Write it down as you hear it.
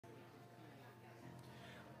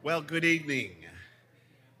Well, good evening.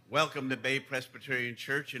 Welcome to Bay Presbyterian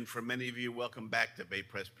Church, and for many of you, welcome back to Bay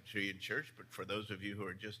Presbyterian Church. But for those of you who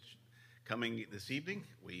are just coming this evening,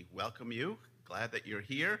 we welcome you. Glad that you're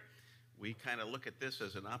here. We kind of look at this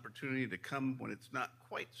as an opportunity to come when it's not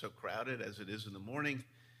quite so crowded as it is in the morning,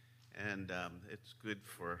 and it's good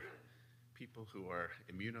for people who are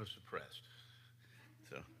immunosuppressed.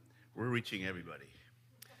 So we're reaching everybody.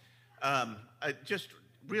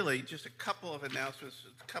 Just a couple of announcements,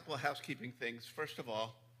 a couple of housekeeping things. First of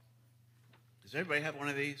all, does everybody have one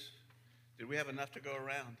of these? Did we have enough to go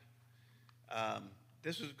around?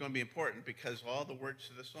 This is going to be important because all the words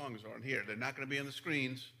to the songs are on here. They're not going to be on the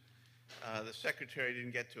screens. The secretary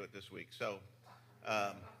didn't get to it this week, so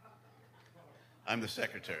I'm the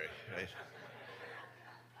secretary, right?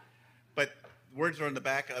 But words are on the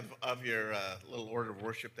back of your little order of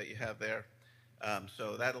worship that you have there.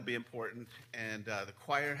 So that'll be important. And the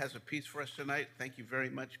choir has a piece for us tonight. Thank you very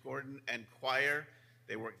much, Gordon and choir.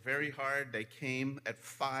 They worked very hard. They came at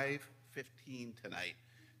 5:15 tonight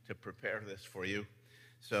to prepare this for you.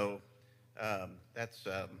 So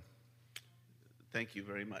thank you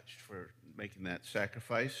very much for making that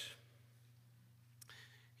sacrifice.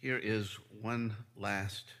 Here is one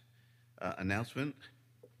last announcement.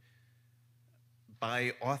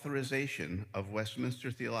 By authorization of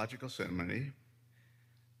Westminster Theological Seminary,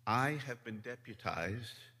 I have been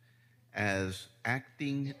deputized as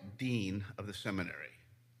acting dean of the seminary.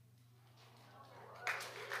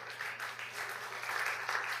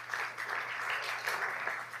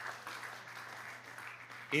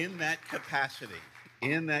 In that capacity,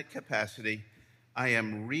 I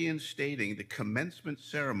am reinstating the commencement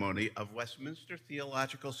ceremony of Westminster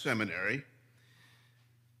Theological Seminary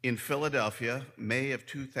in Philadelphia, May of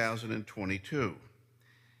 2022.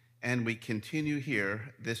 And we continue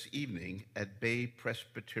here this evening at Bay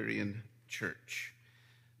Presbyterian Church.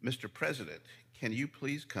 Mr. President, can you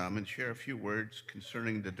please come and share a few words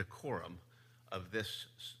concerning the decorum of this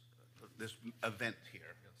event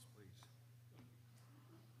here? Yes, please.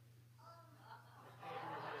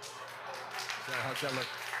 How's that look?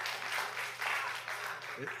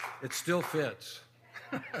 It still fits.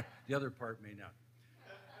 The other part may not.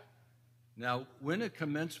 Now, when a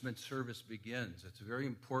commencement service begins, it's very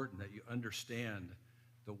important that you understand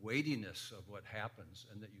the weightiness of what happens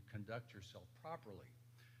and that you conduct yourself properly.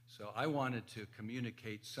 So I wanted to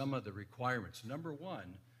communicate some of the requirements. Number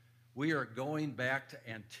one, we are going back to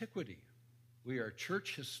antiquity. We are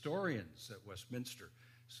church historians at Westminster,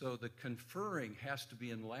 so the conferring has to be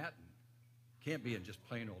in Latin. Can't be in just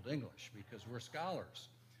plain old English because we're scholars.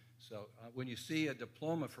 So when you see a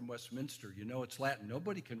diploma from Westminster, you know it's Latin.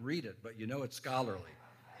 Nobody can read it, but you know it's scholarly.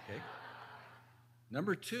 Okay.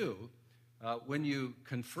 Number two, when you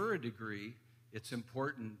confer a degree, it's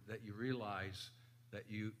important that you realize that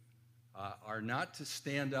you are not to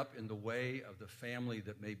stand up in the way of the family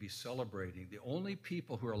that may be celebrating. The only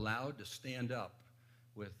people who are allowed to stand up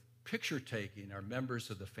with picture taking are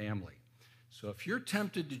members of the family. So if you're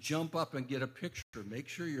tempted to jump up and get a picture, make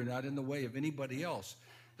sure you're not in the way of anybody else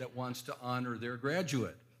that wants to honor their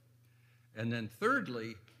graduate. And then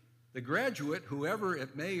thirdly, the graduate, whoever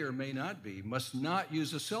it may or may not be, must not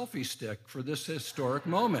use a selfie stick for this historic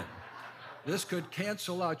moment. This could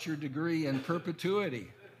cancel out your degree in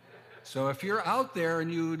perpetuity. So if you're out there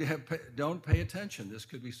and you don't pay attention, this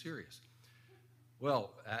could be serious. Well,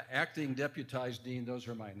 acting deputized dean, those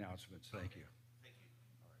are my announcements. Thank you. Thank you.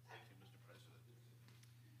 All right. Thank you, Mr.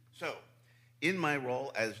 President. So, in my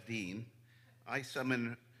role as dean, I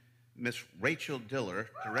summon Miss Rachel Diller,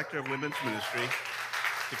 Director of Women's Ministry,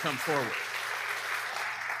 to come forward.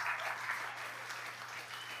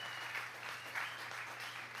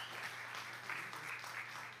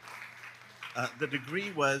 The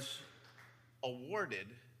degree was awarded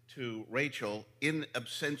to Rachel in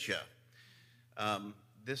absentia.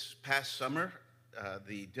 This past summer,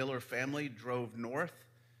 the Diller family drove north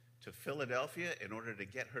to Philadelphia in order to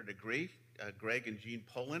get her degree. Greg and Jean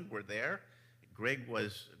Poland were there. Greg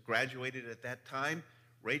was graduated at that time.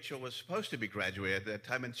 Rachel was supposed to be graduated at that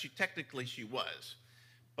time, and technically she was.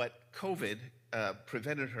 But COVID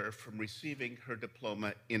prevented her from receiving her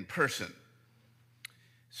diploma in person.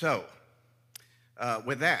 So,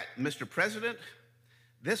 with that, Mr. President,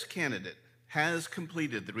 this candidate has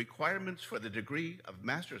completed the requirements for the degree of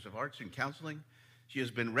Master's of Arts in Counseling. She has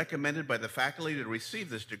been recommended by the faculty to receive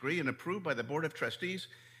this degree and approved by the Board of Trustees,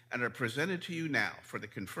 and are presented to you now for the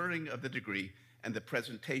conferring of the degree and the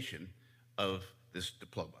presentation of this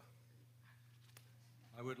diploma.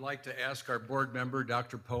 I would like to ask our board member,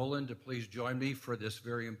 Dr. Poland, to please join me for this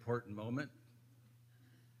very important moment.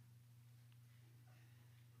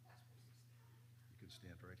 You can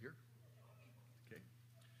stand right here. Okay.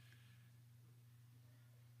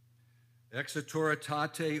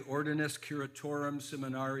 Exetoritate ordinis curatorum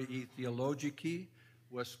seminarii theologici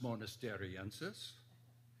ves monasteriensis,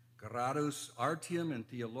 gradus artium in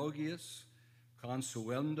theologiis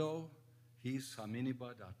consuendo his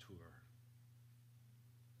hominibus datur.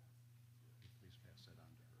 Please pass that on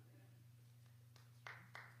to her.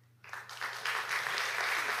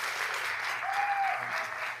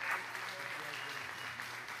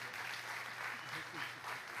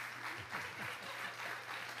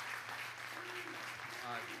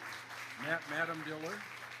 Madam Diller,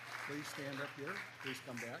 please stand up here. Please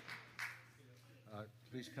come back.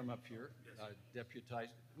 Please come up here.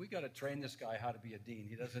 Deputized. We got to train this guy how to be a dean.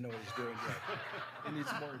 He doesn't know what he's doing yet. He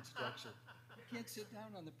needs more instruction. You can't sit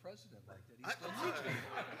down on the president like that. He's still teaching.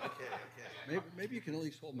 Okay. Maybe you can at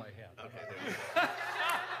least hold my hand. Okay.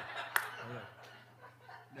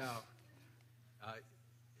 Now,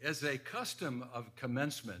 as a custom of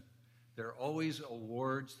commencement, there are always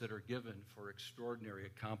awards that are given for extraordinary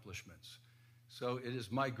accomplishments. So it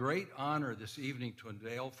is my great honor this evening to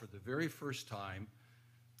unveil for the very first time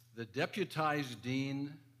the Deputized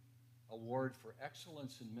Dean Award for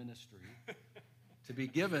Excellence in Ministry to be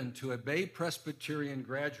given to a Bay Presbyterian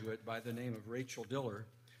graduate by the name of Rachel Diller.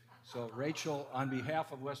 So Rachel, on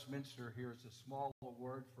behalf of Westminster, here's a small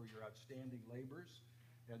award for your outstanding labors.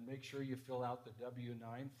 And make sure you fill out the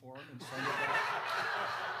W-9 form and send it back.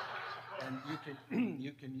 And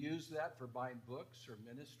you can use that for buying books or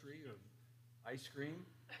ministry or ice cream.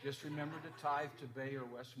 Just remember to tithe to Bay or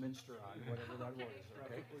Westminster on whatever that award is,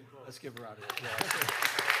 okay? Let's give her a round of applause.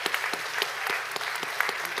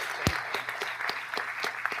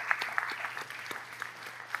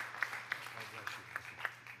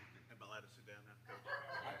 Am I allowed to sit down now, Coach?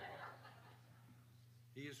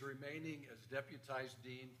 He is remaining as Deputized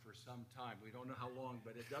Dean for some time. We don't know how long,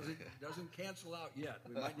 but it doesn't cancel out yet.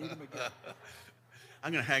 We might need him again.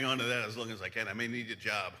 I'm going to hang on to that as long as I can. I may need a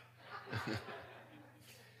job.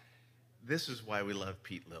 This is why we love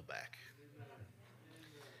Pete Lillback.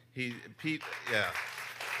 Pete, yeah.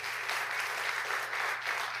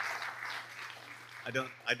 I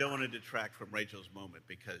don't want to detract from Rachel's moment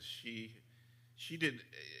because she did.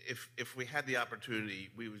 If we had the opportunity,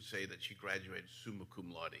 we would say that she graduated summa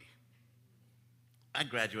cum laude. I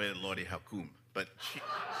graduated laude cum, but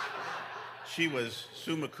she was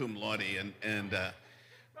summa cum laude, and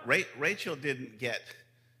Rachel didn't get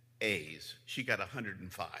A's. She got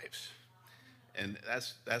 105s, and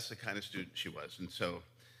that's the kind of student she was. And so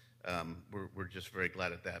we're just very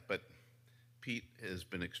glad at that. But Pete has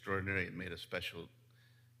been extraordinary and made a special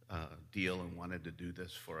deal and wanted to do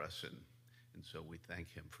this for us, and so we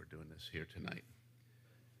thank him for doing this here tonight.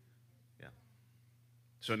 Yeah.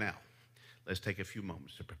 So now, let's take a few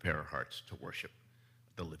moments to prepare our hearts to worship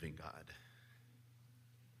the living God.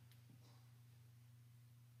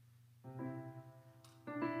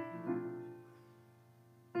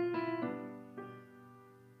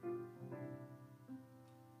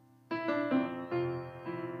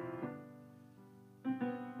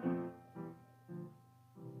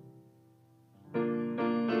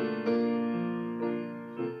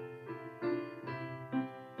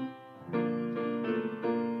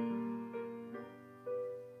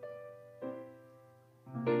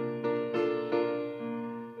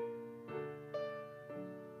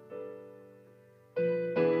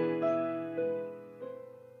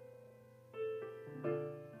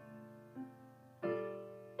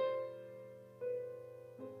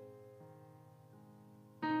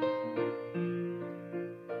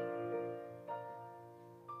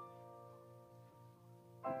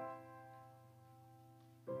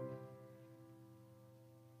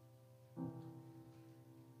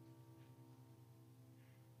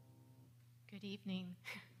 Good evening.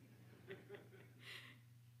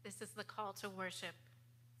 This is the call to worship.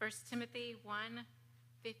 1 Timothy 1:15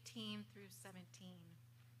 through 17.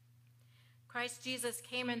 Christ Jesus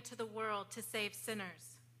came into the world to save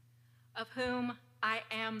sinners, of whom I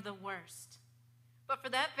am the worst. But for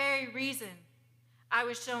that very reason, I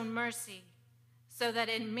was shown mercy, so that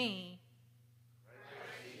in me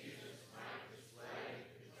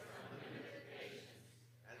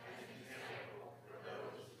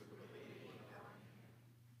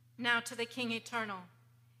now to the King eternal,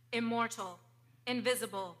 immortal,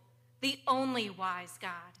 invisible, the only wise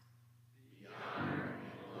God.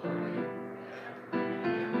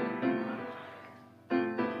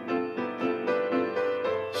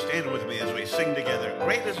 Stand with me as we sing together.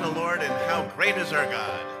 Great is the Lord, and how great is our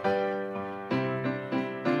God.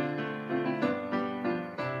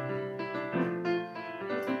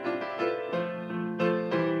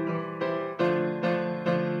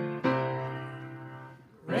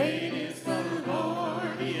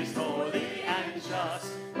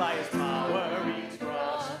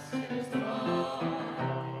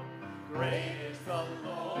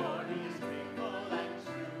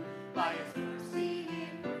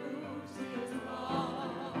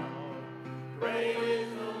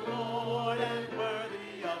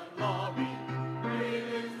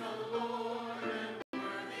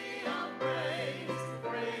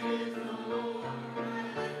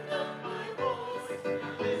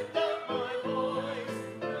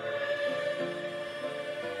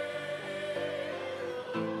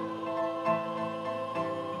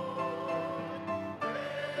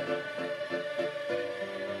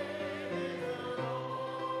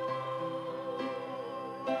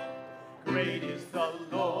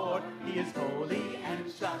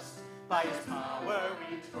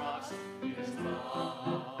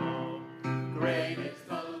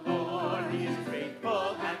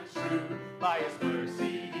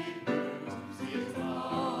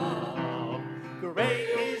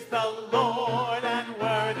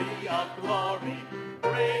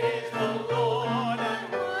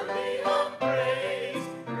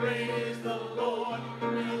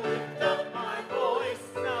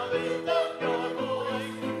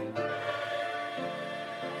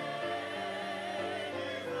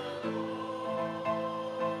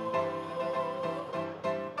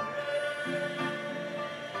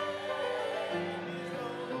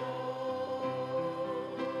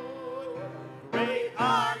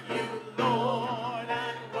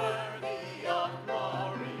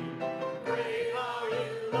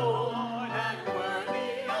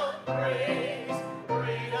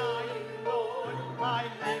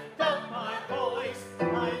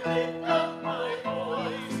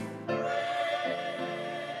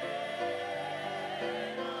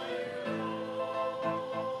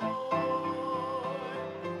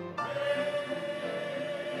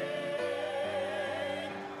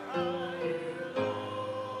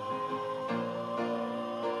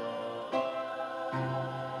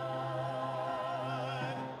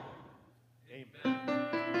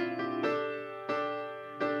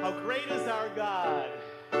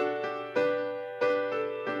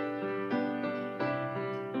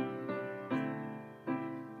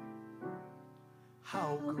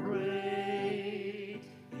 How great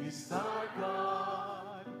is our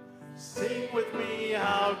God. Sing with me,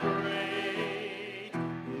 how great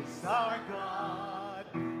is our God.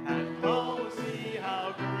 And oh, see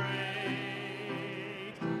how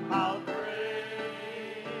great is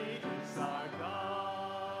our God.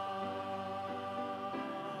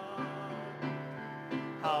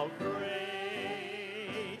 How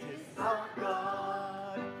great is our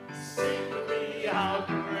God. Sing with me, how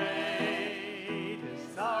great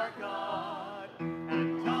is our God.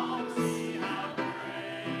 And oh, see how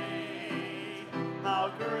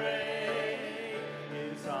great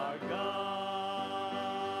is our God.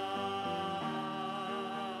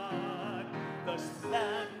 The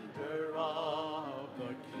splendor of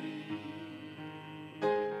the King,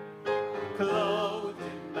 clothed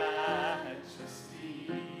in majesty.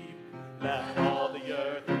 Let all the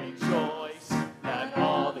earth rejoice. Let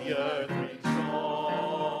all the earth rejoice.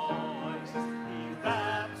 He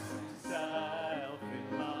wraps himself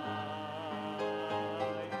in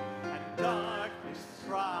light, and darkness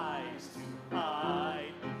tries to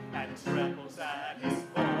hide, and trembles at his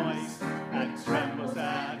voice, and trembles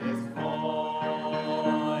at his voice.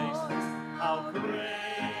 How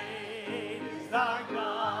great is our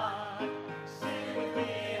God. Sing with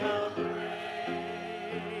me, how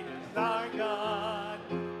great is our God.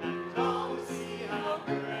 And all see how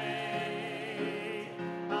great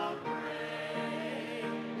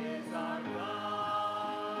is our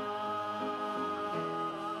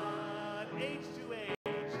God. Age to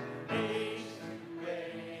age, age to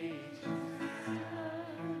age.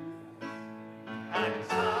 And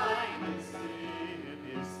time is in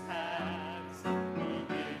his hands,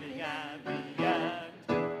 beginning and the end,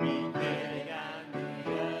 beginning and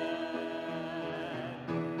the end.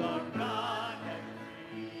 The Godhead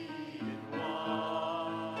created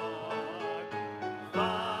one,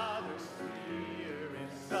 Father, Spirit,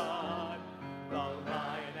 Son, the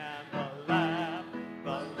Lion and the Lamb,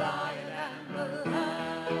 the Lion and the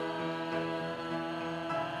Lamb.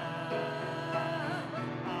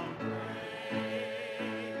 How great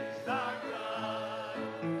is our God.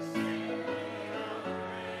 Sing with me, how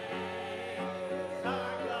great is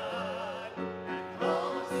our God. And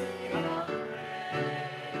oh, see how great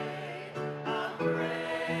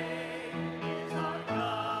is our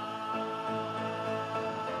God.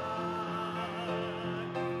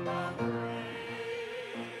 How great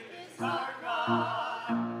is our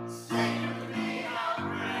God. Sing with me, how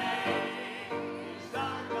great is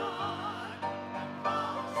our God. And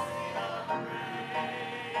oh, see how great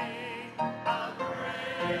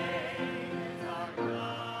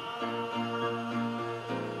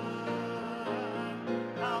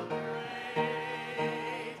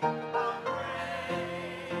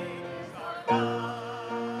is our God.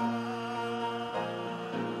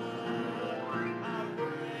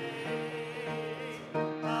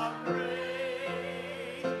 How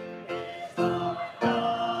great is our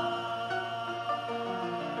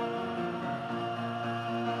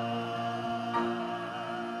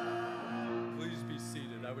Please be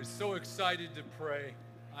seated. I was so excited to pray.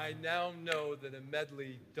 I now know that a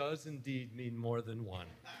medley does indeed mean more than one.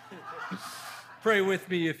 Pray with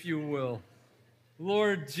me if you will.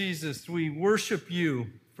 Lord Jesus, we worship you,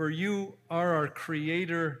 for you are our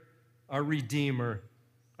creator, our redeemer,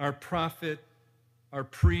 our prophet, our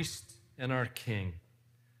priest, and our king.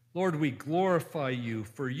 Lord, we glorify you,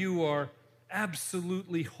 for you are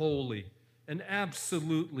absolutely holy and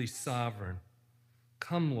absolutely sovereign.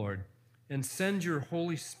 Come, Lord, and send your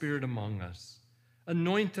Holy Spirit among us.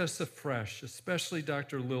 Anoint us afresh, especially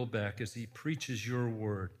Dr. Lillback, as he preaches your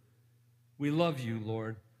word. We love you,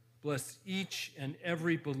 Lord. Bless each and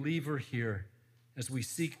every believer here as we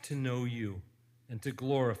seek to know you and to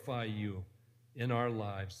glorify you in our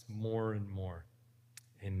lives more and more.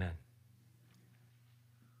 Amen.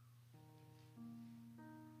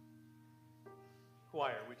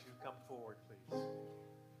 Choir, would you come forward, please?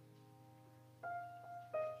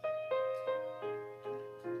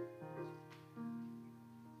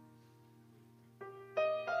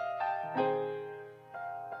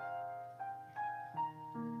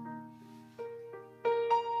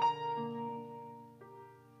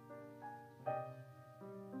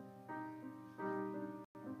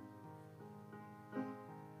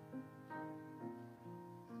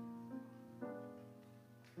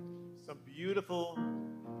 Some beautiful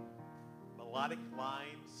melodic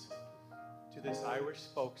lines to this Irish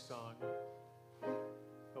folk song,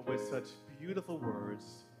 but with such beautiful words.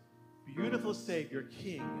 Beautiful Savior,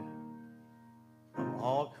 King of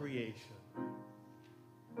all creation.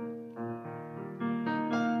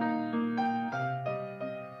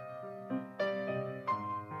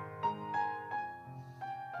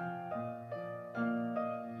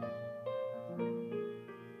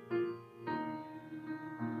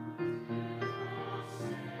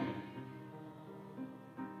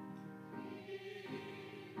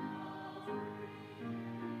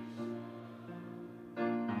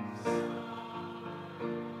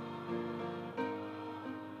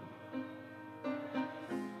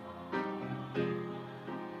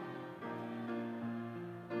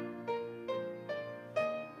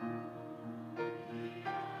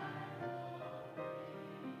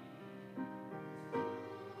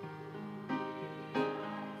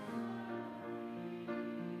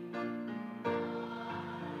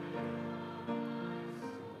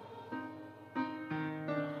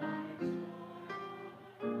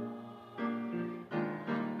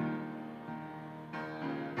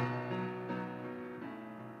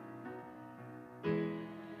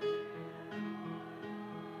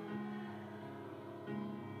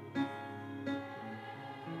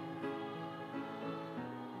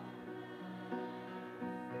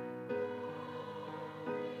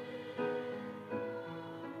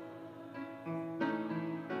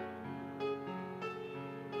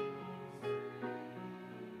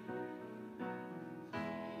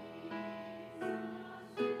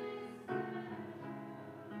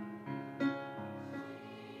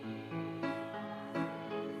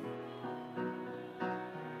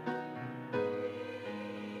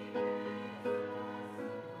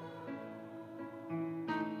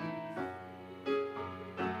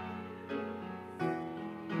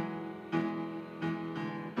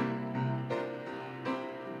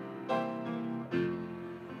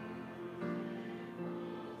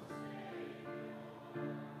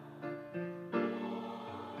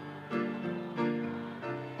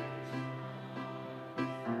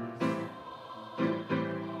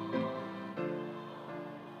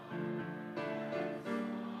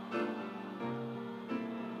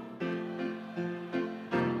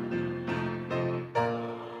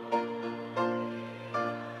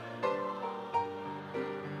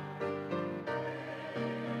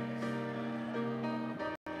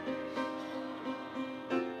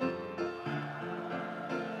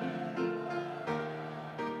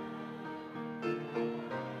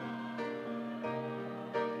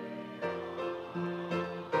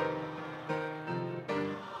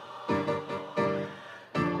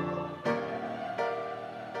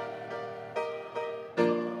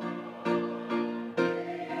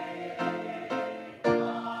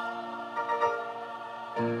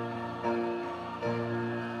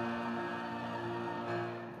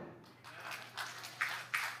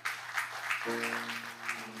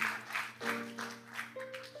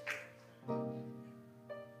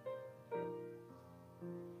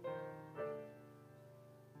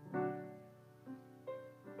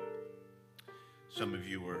 Some of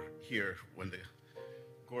you were here when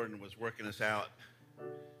Gordon was working us out.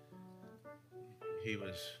 He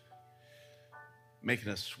was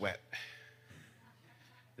making us sweat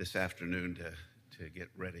this afternoon to get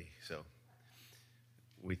ready. So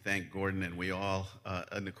we thank Gordon, and we all,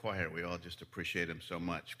 in the choir, we all just appreciate him so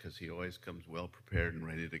much because he always comes well prepared and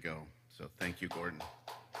ready to go. So thank you, Gordon.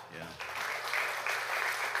 Yeah.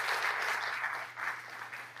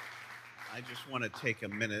 I just want to take a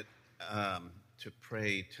minute to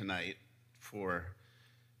pray tonight for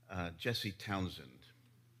Jesse Townsend.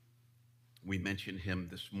 We mentioned him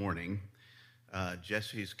this morning.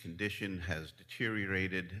 Jesse's condition has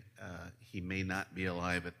deteriorated. He may not be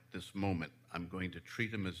alive at this moment. I'm going to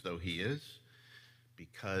treat him as though he is,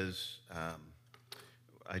 because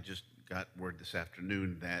I just got word this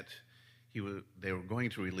afternoon that they were going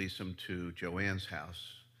to release him to Joanne's house,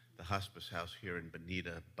 the hospice house here in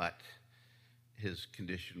Bonita, but his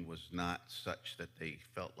condition was not such that they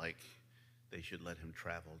felt like they should let him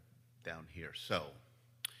travel down here. So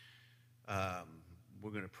we're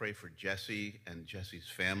going to pray for Jesse and Jesse's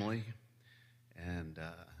family, and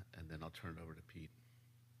then I'll turn it over to Pete.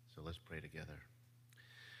 So let's pray together.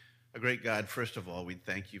 A great God, first of all, we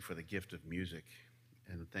thank you for the gift of music,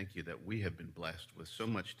 and thank you that we have been blessed with so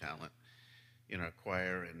much talent in our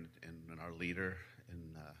choir and in our leader,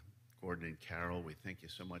 in Gordon and Carol. We thank you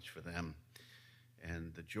so much for them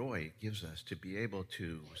and the joy it gives us to be able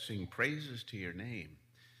to sing praises to your name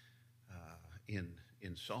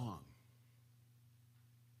in song.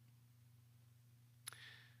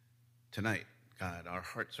 Tonight, God, our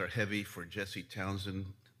hearts are heavy for Jesse Townsend,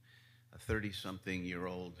 a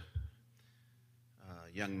 30-something-year-old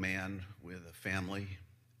young man with a family,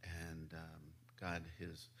 and God,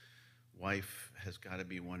 his wife has got to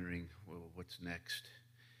be wondering, well, what's next?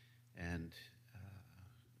 And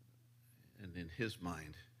in his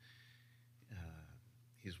mind,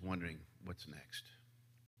 he's wondering what's next.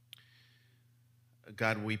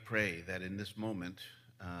 God, we pray that in this moment,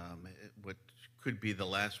 what could be the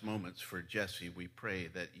last moments for Jesse, we pray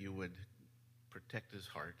that you would protect his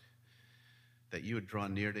heart, that you would draw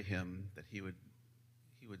near to him, that he would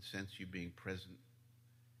sense you being present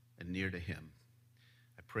and near to him.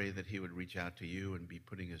 I pray that he would reach out to you and be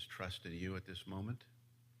putting his trust in you at this moment.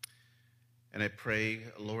 And I pray,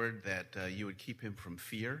 Lord, that you would keep him from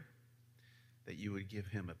fear, that you would give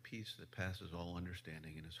him a peace that passes all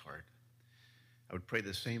understanding in his heart. I would pray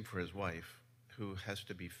the same for his wife, who has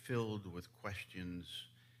to be filled with questions,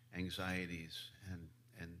 anxieties,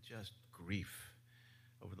 and just grief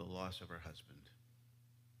over the loss of her husband.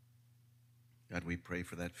 God, we pray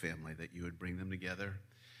for that family, that you would bring them together,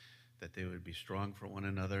 that they would be strong for one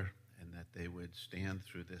another, and that they would stand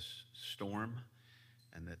through this storm,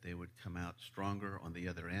 and that they would come out stronger on the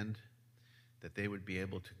other end, that they would be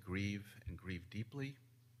able to grieve and grieve deeply.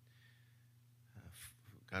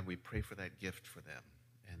 God, we pray for that gift for them.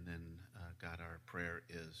 And then, God, our prayer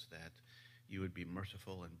is that you would be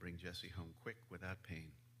merciful and bring Jesse home quick without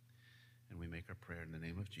pain. And we make our prayer in the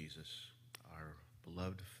name of Jesus, our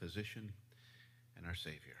beloved physician and our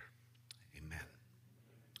Savior. Amen.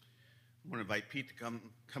 I want to invite Pete to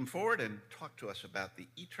come forward and talk to us about the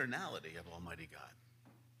eternality of Almighty God.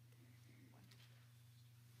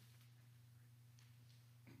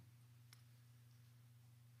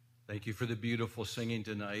 Thank you for the beautiful singing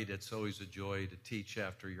tonight. It's always a joy to teach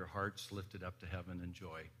after your heart's lifted up to heaven in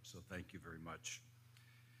joy. So thank you very much.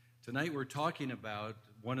 Tonight we're talking about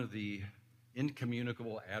one of the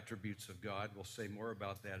incommunicable attributes of God. We'll say more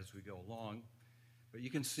about that as we go along. But you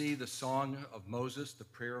can see the Song of Moses, the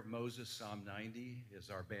Prayer of Moses, Psalm 90, is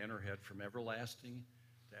our bannerhead from everlasting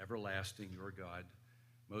to everlasting, your God.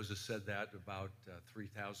 Moses said that about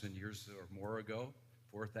 3,000 years or more ago.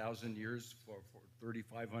 4,000 years, for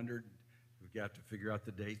 3,500. We've got to figure out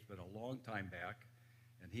the dates, but a long time back.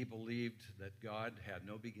 And he believed that God had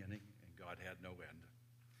no beginning and God had no end.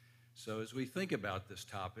 So as we think about this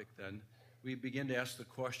topic, then we begin to ask the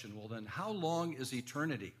question, well, then how long is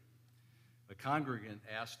eternity? A congregant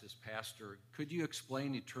asked his pastor, could you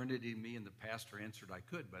explain eternity to me? And the pastor answered, I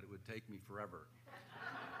could, but it would take me forever.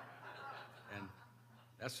 And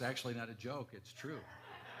that's actually not a joke, it's true.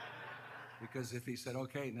 Because if he said,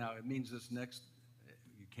 okay, now it means this next,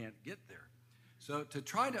 you can't get there. So to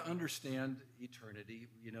try to understand eternity,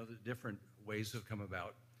 the different ways have come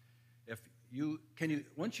about.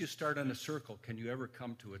 Once you start on a circle, can you ever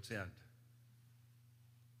come to its end?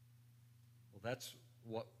 Well, that's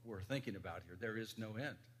what we're thinking about here. There is no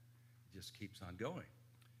end. It just keeps on going.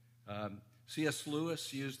 C.S.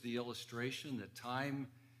 Lewis used the illustration that time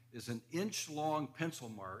is an inch-long pencil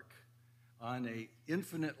mark on an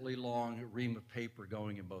infinitely long ream of paper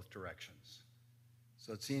going in both directions.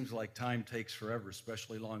 So it seems like time takes forever,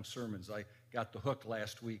 especially long sermons. I got the hook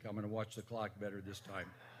last week. I'm going to watch the clock better this time,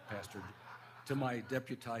 Pastor. To my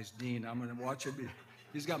deputized dean, I'm going to watch it.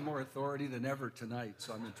 He's got more authority than ever tonight,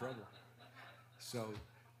 so I'm in trouble. So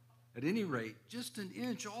at any rate, just an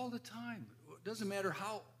inch all the time. It doesn't matter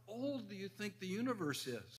how old do you think the universe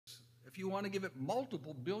is. If you want to give it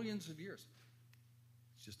multiple billions of years,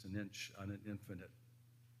 it's just an inch on an infinite.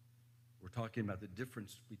 We're talking about the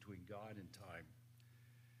difference between God and time.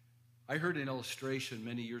 I heard an illustration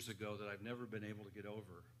many years ago that I've never been able to get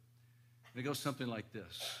over. And it goes something like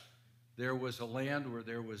this. There was a land where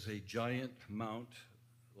there was a giant mount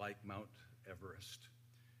like Mount Everest.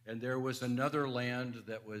 And there was another land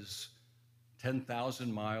that was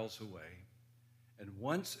 10,000 miles away. And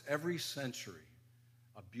once every century,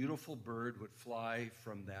 a beautiful bird would fly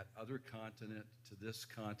from that other continent to this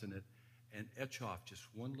continent and etch off just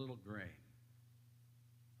one little grain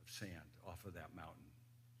of sand off of that mountain.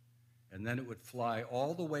 And then it would fly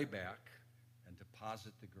all the way back and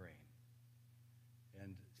deposit the grain.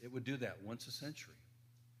 And it would do that once a century.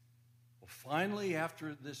 Well, finally,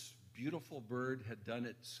 after this beautiful bird had done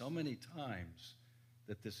it so many times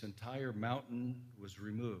that this entire mountain was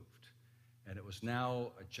removed, and it was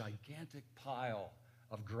now a gigantic pile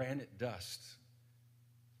of granite dust,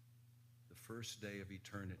 the first day of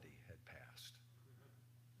eternity had passed.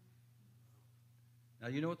 Now,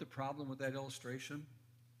 you know what the problem with that illustration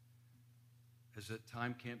is? That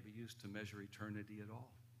time can't be used to measure eternity at all.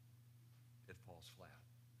 It falls flat.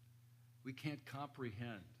 We can't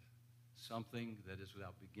comprehend something that is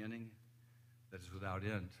without beginning, that is without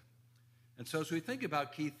end. And so as we think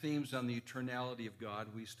about key themes on the eternality of God,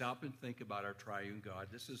 we stop and think about our triune God.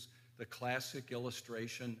 This is the classic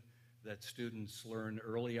illustration that students learn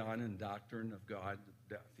early on in doctrine of God,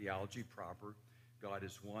 theology proper. God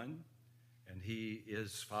is one, and he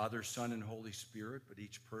is Father, Son, and Holy Spirit, but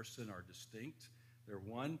each person are distinct. They're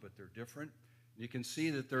one, but they're different. You can see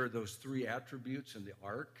that there are those three attributes in the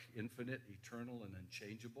ark: infinite, eternal, and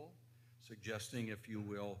unchangeable, suggesting, if you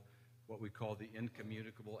will, what we call the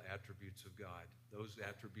incommunicable attributes of God. Those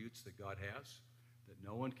attributes that God has that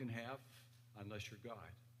no one can have unless you're God.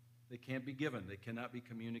 They can't be given. They cannot be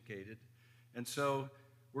communicated. And so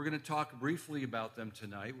we're going to talk briefly about them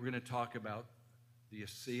tonight. We're going to talk about the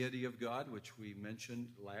aseity of God, which we mentioned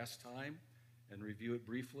last time, and review it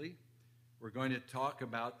briefly. We're going to talk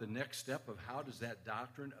about the next step of how does that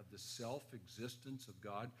doctrine of the self-existence of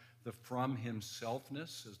God, the from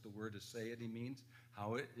himselfness, as the word aseity means,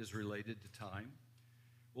 how it is related to time.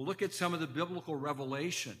 We'll look at some of the biblical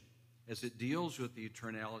revelation as it deals with the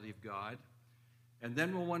eternality of God. And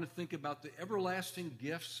then we'll want to think about the everlasting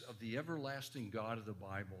gifts of the everlasting God of the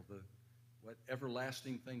Bible, what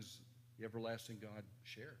everlasting things the everlasting God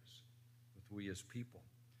shares with we as people.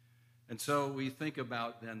 And so we think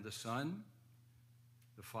about then the Son,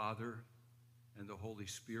 the Father, and the Holy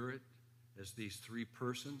Spirit as these three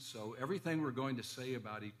persons. So everything we're going to say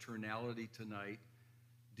about eternality tonight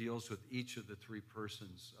deals with each of the three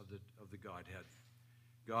persons of the Godhead.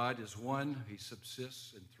 God is one. He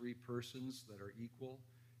subsists in three persons that are equal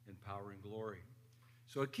in power and glory.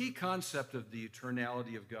 So a key concept of the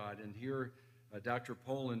eternality of God, and here Dr.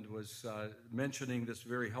 Poland was mentioning this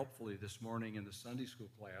very helpfully this morning in the Sunday school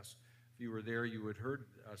class. If you were there, you had heard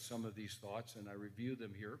some of these thoughts, and I review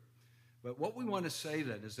them here. But what we want to say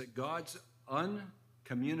then is that God's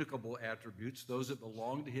uncommunicable attributes, those that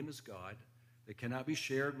belong to him as God, they cannot be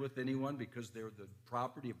shared with anyone because they're the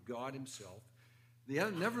property of God himself.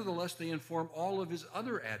 Nevertheless, they inform all of his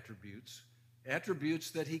other attributes,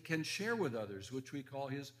 attributes that he can share with others, which we call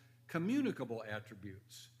his communicable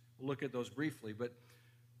attributes. We'll look at those briefly, but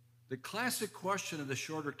the classic question of the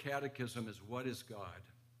Shorter Catechism is, what is God?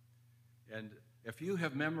 And if you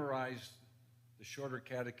have memorized the Shorter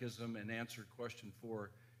Catechism and answered question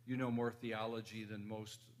 4, you know more theology than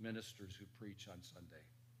most ministers who preach on Sunday.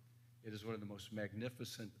 It is one of the most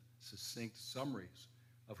magnificent, succinct summaries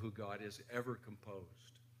of who God is ever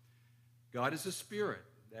composed. God is a spirit.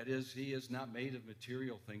 That is, he is not made of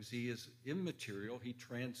material things. He is immaterial. He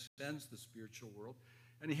transcends the spiritual world.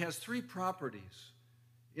 And he has three properties: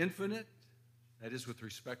 infinite, that is with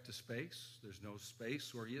respect to space. There's no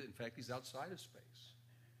space where in fact, he's outside of space.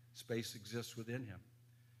 Space exists within him.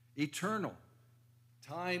 Eternal,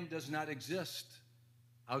 time does not exist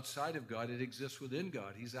outside of God. It exists within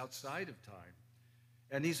God. He's outside of time.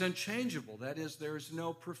 And he's unchangeable. That is, there is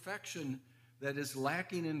no perfection that is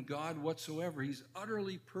lacking in God whatsoever. He's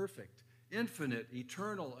utterly perfect, infinite,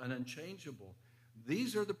 eternal, and unchangeable.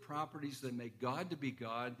 These are the properties that make God to be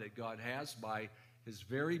God, that God has by his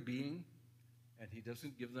very being, and he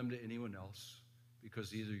doesn't give them to anyone else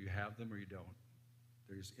because either you have them or you don't.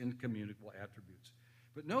 They're his incommunicable attributes.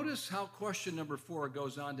 But notice how question number 4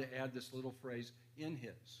 goes on to add this little phrase, in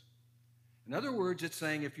his. In other words, it's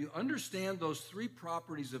saying if you understand those 3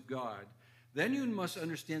 properties of God, then you must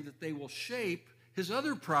understand that they will shape his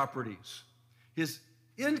other properties. His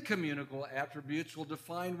incommunicable attributes will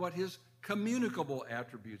define what his communicable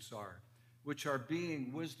attributes are, which are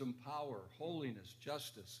being, wisdom, power, holiness,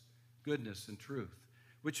 justice, goodness, and truth,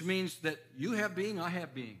 which means that you have being, I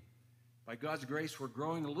have being. By God's grace, we're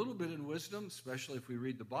growing a little bit in wisdom, especially if we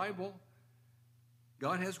read the Bible.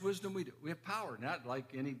 God has wisdom, we do. We have power, not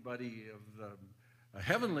like anybody of a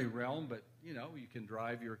heavenly realm, but, you can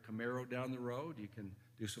drive your Camaro down the road. You can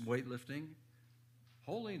do some weightlifting.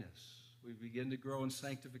 Holiness. We begin to grow in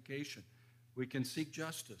sanctification. We can seek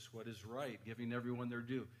justice, what is right, giving everyone their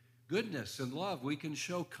due. Goodness and love. We can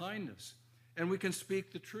show kindness, and we can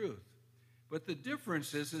speak the truth. But the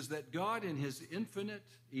difference is that God, in his infinite,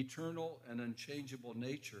 eternal, and unchangeable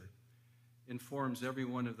nature, informs every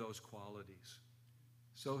one of those qualities.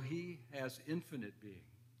 So he has infinite being,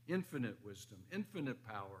 infinite wisdom, infinite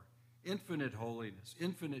power, infinite holiness,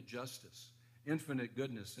 infinite justice, infinite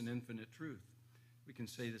goodness, and infinite truth. We can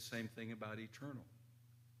say the same thing about eternal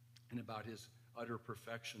and about his utter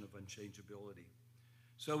perfection of unchangeability.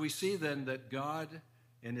 So we see then that God,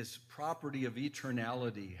 in his property of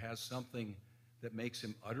eternality, has something that makes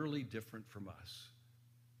him utterly different from us.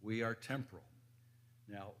 We are temporal.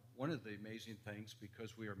 Now, one of the amazing things,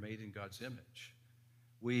 because we are made in God's image,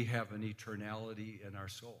 we have an eternality in our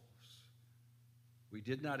souls. We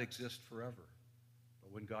did not exist forever,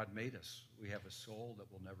 but when God made us, we have a soul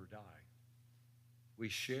that will never die. We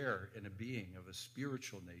share in a being of a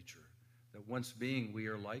spiritual nature, that once being, we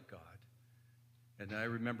are like God. And I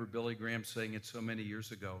remember Billy Graham saying it so many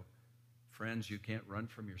years ago, friends, you can't run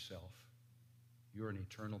from yourself. You're an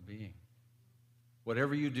eternal being.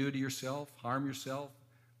 Whatever you do to yourself, harm yourself,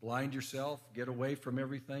 blind yourself, get away from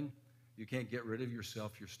everything, you can't get rid of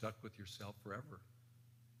yourself. You're stuck with yourself forever.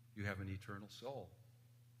 You have an eternal soul.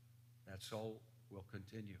 That soul will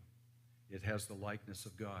continue. It has the likeness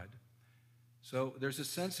of God. So there's a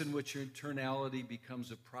sense in which eternality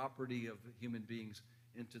becomes a property of human beings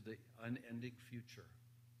into the unending future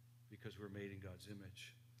because we're made in God's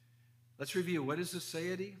image. Let's review. What is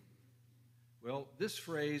aseity? Well, this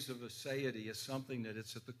phrase of aseity is something that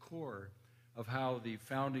it's at the core of how the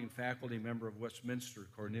founding faculty member of Westminster,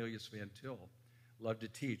 Cornelius Van Til, loved to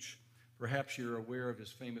teach. Perhaps you're aware of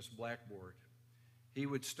his famous blackboard. He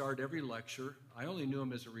would start every lecture. I only knew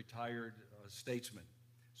him as a retired statesman,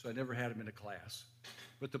 so I never had him in a class.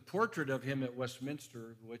 But the portrait of him at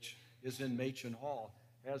Westminster, which is in Machen Hall,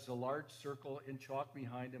 has a large circle in chalk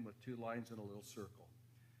behind him with 2 lines and a little circle.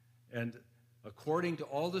 And according to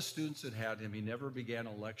all the students that had him, he never began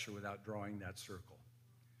a lecture without drawing that circle.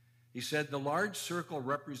 He said the large circle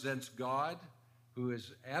represents God, who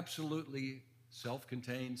is absolutely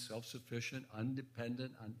self-contained, self-sufficient,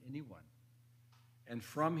 undependent on anyone. And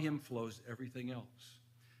from him flows everything else.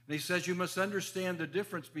 And he says you must understand the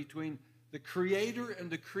difference between the creator and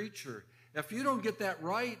the creature. If you don't get that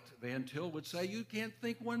right, Van Til would say, you can't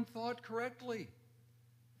think one thought correctly.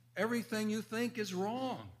 Everything you think is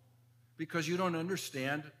wrong because you don't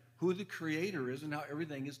understand who the creator is and how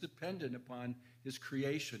everything is dependent upon his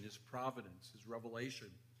creation, his providence, his revelation.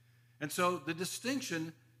 And so the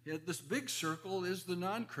distinction, this big circle, is the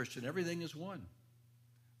non-Christian. Everything is one.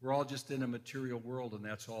 We're all just in a material world, and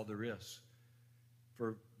that's all there is.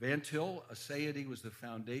 For Van Til, aseity was the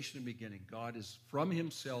foundation and beginning. God is from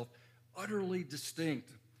himself utterly distinct.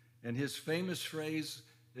 And his famous phrase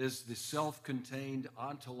is the self-contained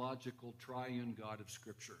ontological triune God of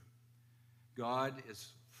Scripture. God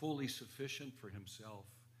is fully sufficient for himself.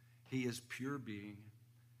 He is pure being.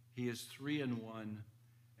 He is 3 in 1.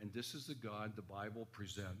 And this is the God the Bible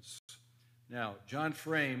presents. Now, John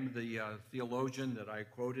Frame, the theologian that I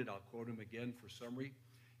quoted, I'll quote him again for summary.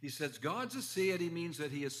 He says, God's aseity means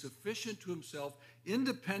that he is sufficient to himself,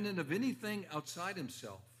 independent of anything outside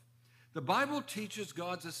himself. The Bible teaches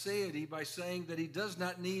God's aseity by saying that he does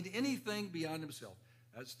not need anything beyond himself.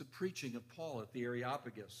 That's the preaching of Paul at the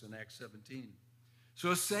Areopagus in Acts 17. So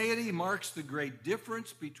aseity marks the great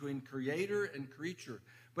difference between creator and creature,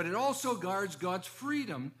 but it also guards God's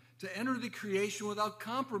freedom to enter the creation without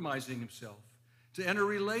compromising himself, to enter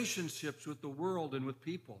relationships with the world and with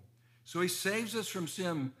people. So he saves us from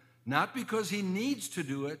sin, not because he needs to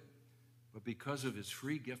do it, but because of his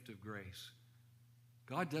free gift of grace.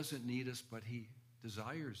 God doesn't need us, but he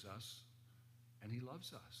desires us, and he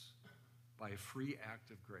loves us by a free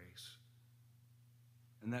act of grace.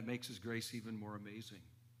 And that makes his grace even more amazing.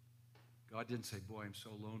 God didn't say, boy, I'm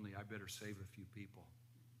so lonely, I better save a few people.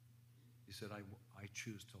 He said, I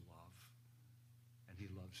choose to love, and he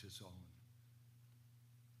loves his own.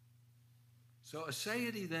 So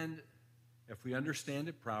aseity then, if we understand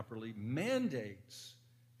it properly, mandates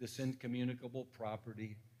this incommunicable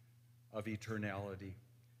property of eternality.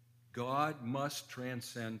 God must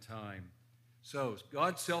transcend time. So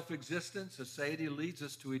God's self-existence, aseity, leads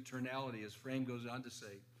us to eternality, as Frame goes on to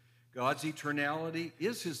say. God's eternality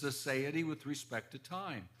is his aseity with respect to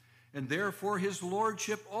time, and therefore his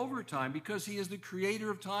lordship over time. Because he is the creator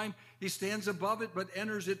of time, he stands above it but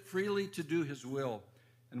enters it freely to do his will.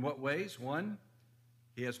 In what ways? One,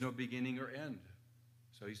 he has no beginning or end,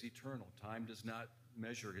 so he's eternal. Time does not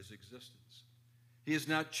measure his existence. He is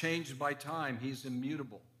not changed by time. He's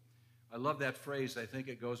immutable. I love that phrase. I think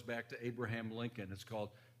it goes back to Abraham Lincoln. It's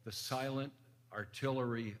called the silent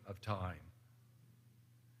artillery of time.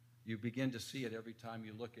 You begin to see it every time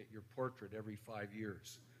you look at your portrait every 5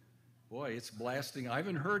 years. Boy, it's blasting. I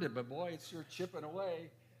haven't heard it, but boy, it's sure chipping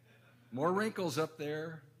away. More wrinkles up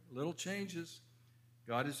there, little changes.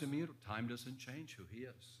 God is immutable. Time doesn't change who he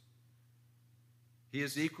is. He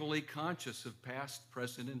is equally conscious of past,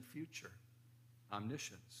 present, and future.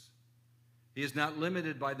 Omniscience. He is not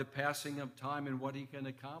limited by the passing of time and what he can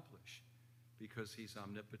accomplish because he's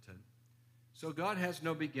omnipotent. So God has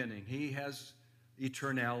no beginning. He has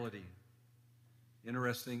eternality.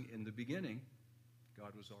 Interesting, in the beginning,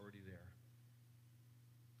 God was already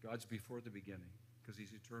there. God's before the beginning because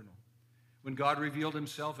he's eternal. When God revealed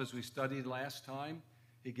himself, as we studied last time,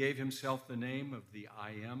 he gave himself the name of the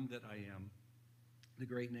I am that I am, the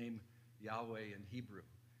great name Yahweh in Hebrew.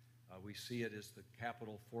 We see it as the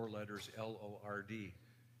capital 4 letters L-O-R-D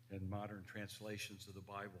in modern translations of the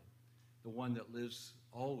Bible. The one that lives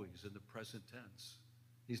always in the present tense.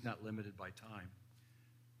 He's not limited by time.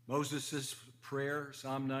 Moses' prayer,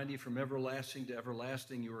 Psalm 90, from everlasting to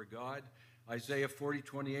everlasting you are God. Isaiah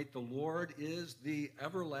 40:28, the Lord is the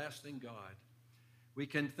everlasting God. We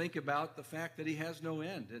can think about the fact that he has no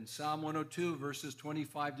end. In Psalm 102, verses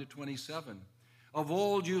 25 to 27, of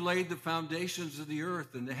old you laid the foundations of the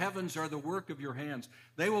earth, and the heavens are the work of your hands.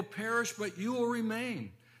 They will perish, but you will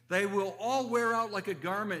remain. They will all wear out like a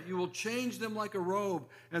garment. You will change them like a robe,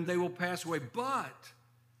 and they will pass away. But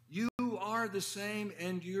you are the same,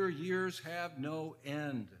 and your years have no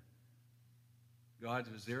end.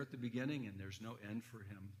 God was there at the beginning, and there's no end for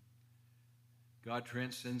him. God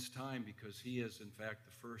transcends time because he is, in fact,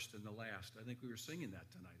 the first and the last. I think we were singing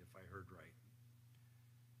that tonight, if I heard right.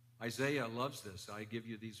 Isaiah loves this. I give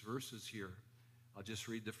you these verses here. I'll just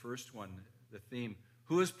read the first one, the theme.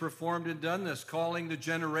 Who has performed and done this, calling the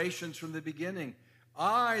generations from the beginning?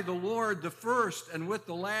 I, the Lord, the first, and with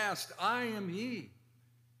the last, I am he.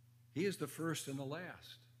 He is the first and the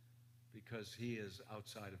last because he is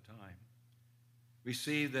outside of time. We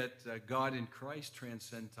see that God in Christ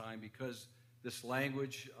transcend time because this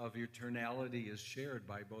language of eternality is shared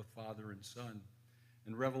by both Father and Son.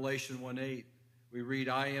 In Revelation 1:8, we read,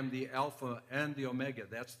 I am the Alpha and the Omega.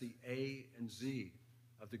 That's the A and Z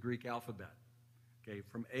of the Greek alphabet. Okay,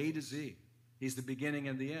 from A to Z. He's the beginning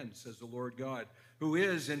and the end, says the Lord God, who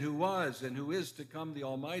is and who was and who is to come, the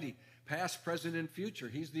Almighty. Past, present, and future.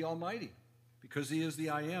 He's the Almighty because he is the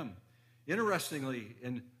I am. Interestingly,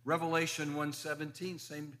 in Revelation 1:17,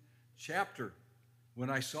 same chapter, when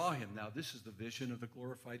I saw him. Now, this is the vision of the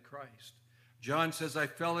glorified Christ. John says, I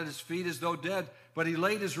fell at his feet as though dead, but he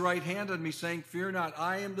laid his right hand on me, saying, fear not,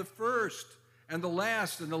 I am the first and the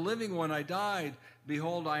last and the living one. I died.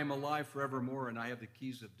 Behold, I am alive forevermore, and I have the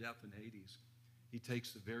keys of death and Hades. He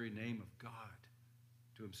takes the very name of God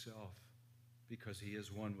to himself because he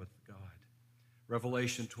is one with God.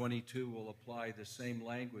 Revelation 22 will apply the same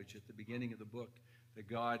language at the beginning of the book that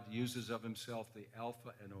God uses of himself, the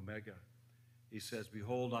Alpha and Omega. He says,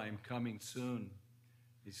 behold, I am coming soon.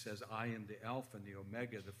 He says, I am the Alpha and the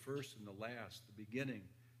Omega, the first and the last, the beginning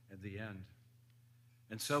and the end.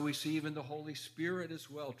 And so we see even the Holy Spirit as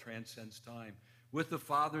well transcends time. With the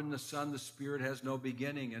Father and the Son, the Spirit has no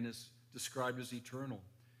beginning and is described as eternal.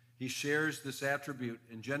 He shares this attribute.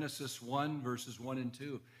 In Genesis 1, verses 1 and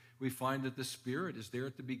 2, we find that the Spirit is there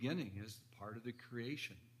at the beginning as part of the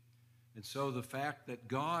creation. And so the fact that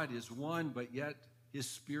God is one, but yet his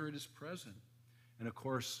Spirit is present. And of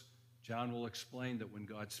course, John will explain that when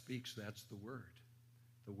God speaks, that's the Word.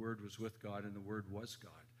 The Word was with God, and the Word was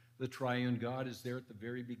God. The triune God is there at the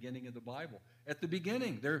very beginning of the Bible. At the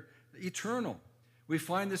beginning, they're eternal. We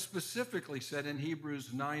find this specifically said in Hebrews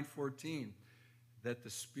 9:14, that the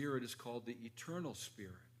Spirit is called the eternal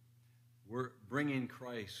Spirit. We're bringing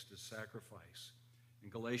Christ as sacrifice. In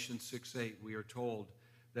Galatians 6:8, we are told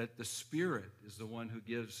that the Spirit is the one who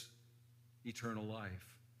gives eternal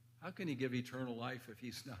life. How can he give eternal life if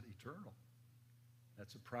he's not eternal?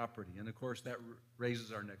 That's a property. And of course, that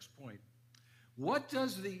raises our next point. What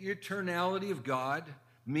does the eternality of God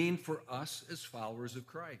mean for us as followers of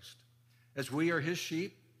Christ? As we are his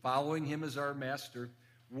sheep, following him as our master,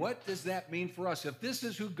 what does that mean for us? If this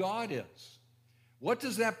is who God is, what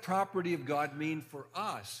does that property of God mean for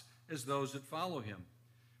us as those that follow him?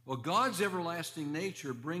 Well, God's everlasting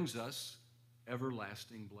nature brings us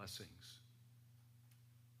everlasting blessings.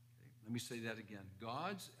 Okay, let me say that again.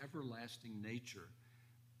 God's everlasting nature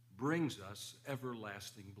brings us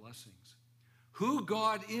everlasting blessings. Who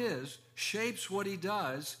God is shapes what he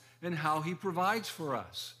does and how he provides for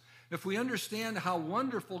us. If we understand how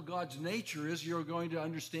wonderful God's nature is, you're going to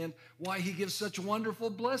understand why he gives such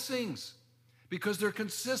wonderful blessings, because they're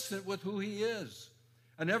consistent with who he is.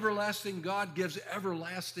 An everlasting God gives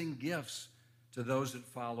everlasting gifts to those that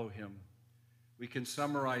follow him. We can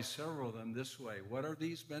summarize several of them this way. What are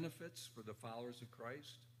these benefits for the followers of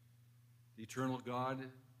Christ? The eternal God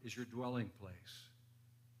is your dwelling place.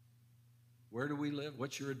 Where do we live?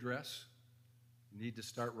 What's your address? You need to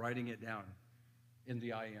start writing it down in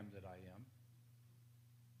the I am that I am.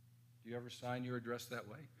 Do you ever sign your address that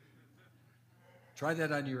way? Try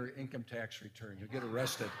that on your income tax return. You'll get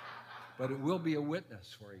arrested. But it will be a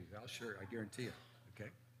witness for you. I guarantee it. Okay?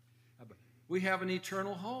 We have an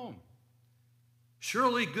eternal home.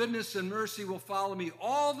 Surely goodness and mercy will follow me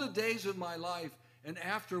all the days of my life, and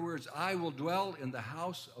afterwards I will dwell in the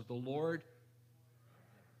house of the Lord.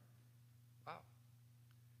 Wow.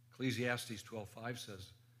 Ecclesiastes 12:5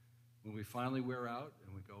 says, when we finally wear out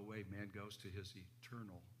and we go away, man goes to his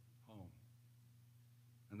eternal home.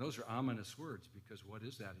 And those are ominous words, because what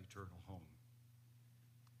is that eternal home?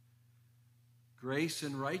 Grace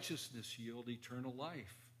and righteousness yield eternal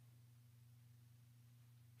life.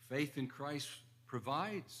 Faith in Christ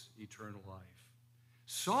provides eternal life.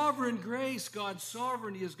 Sovereign grace, God's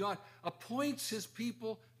sovereignty as God, appoints his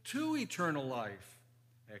people to eternal life.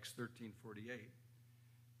 Acts 13:48.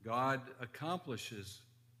 God accomplishes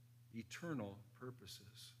eternal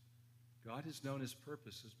purposes. God has known his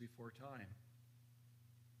purposes before time.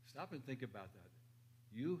 Stop and think about that.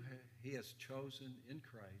 He has chosen in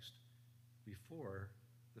Christ before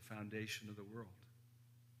the foundation of the world.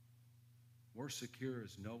 More secure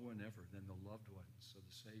is no one ever than the loved ones of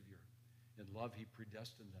the Savior. In love, he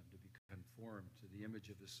predestined them to be conformed to the image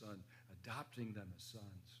of his Son, adopting them as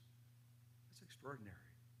sons. That's extraordinary.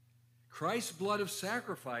 Christ's blood of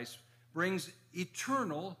sacrifice brings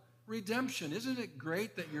eternal redemption. Isn't it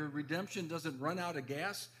great that your redemption doesn't run out of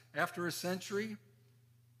gas after a century,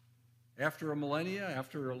 after a millennia,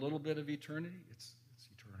 after a little bit of eternity? It's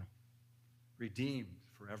eternal. Redeemed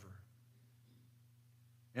forever.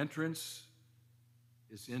 Entrance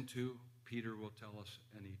is into, Peter will tell us,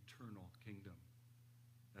 an eternal kingdom.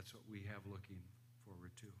 That's what we have looking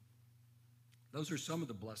forward to. Those are some of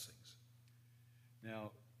the blessings.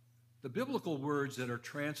 Now, the biblical words that are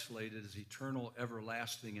translated as eternal,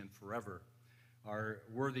 everlasting, and forever are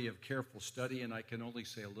worthy of careful study, and I can only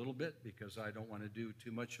say a little bit because I don't want to do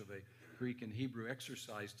too much of a Greek and Hebrew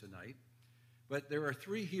exercise tonight. But there are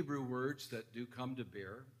three Hebrew words that do come to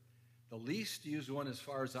bear. The least used one, as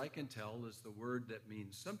far as I can tell, is the word that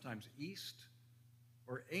means sometimes east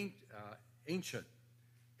or ancient.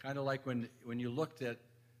 Kind of like when you looked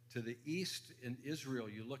to the east in Israel,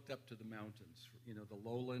 you looked up to the mountains. You know, the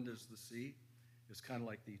lowland is the sea. It's kind of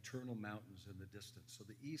like the eternal mountains in the distance. So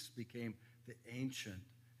the east became the ancient.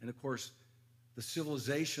 And of course, the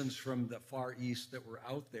civilizations from the far east that were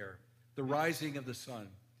out there, the rising of the sun,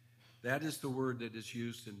 that is the word that is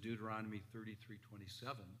used in Deuteronomy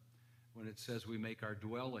 33:27 when it says we make our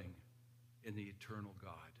dwelling in the eternal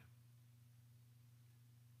God.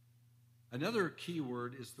 Another key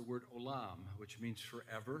word is the word olam, which means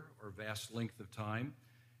forever or vast length of time.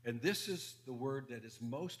 And this is the word that is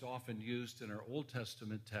most often used in our Old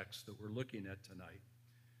Testament text that we're looking at tonight.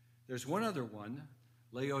 There's one other one,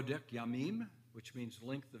 leodek yamim, which means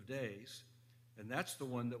length of days. And that's the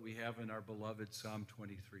one that we have in our beloved Psalm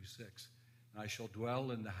 23:6. I shall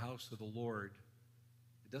dwell in the house of the Lord.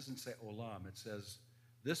 It doesn't say olam. It says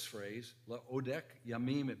this phrase, leodek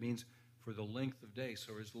yamim. It means for the length of days.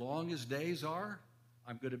 So as long as days are,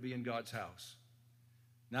 I'm going to be in God's house.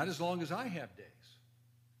 Not as long as I have days,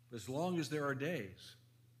 but as long as there are days,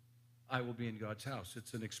 I will be in God's house.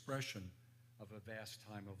 It's an expression of a vast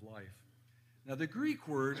time of life. Now, the Greek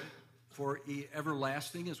word for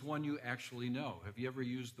everlasting is one you actually know. Have you ever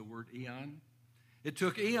used the word eon? It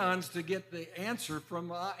took eons to get the answer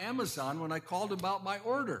from Amazon when I called about my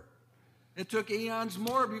order. It took eons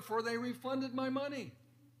more before they refunded my money.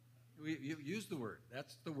 You use the word.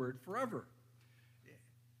 That's the word forever.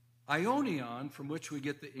 Aionion, from which we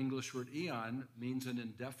get the English word eon, means an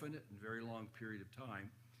indefinite and very long period of time.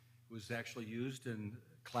 It was actually used in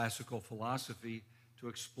classical philosophy to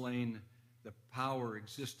explain the power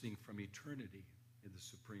existing from eternity in the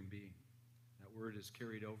supreme being. That word is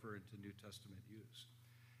carried over into New Testament use.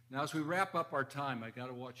 Now, as we wrap up our time, I got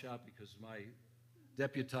to watch out because my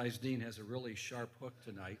deputized dean has a really sharp hook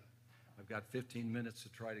tonight. I've got 15 minutes to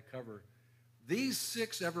try to cover these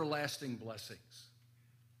 6 everlasting blessings.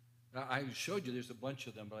 Now, I showed you there's a bunch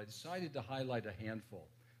of them, but I decided to highlight a handful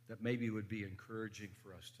that maybe would be encouraging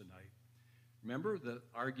for us tonight. Remember the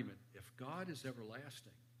argument, if God is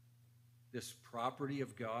everlasting, this property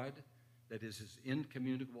of God that is his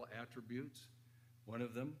incommunicable attributes, one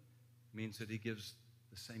of them means that he gives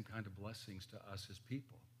the same kind of blessings to us as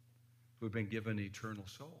people who've been given eternal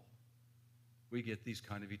soul. We get these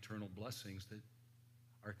kind of eternal blessings that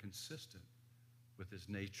are consistent with his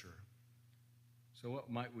nature. So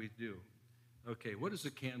what might we do? Okay, what does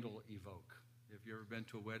a candle evoke? Have you ever been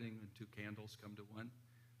to a wedding and 2 candles come to one?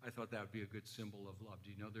 I thought that would be a good symbol of love.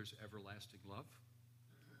 Do you know there's everlasting love?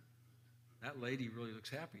 That lady really looks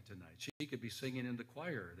happy tonight. She could be singing in the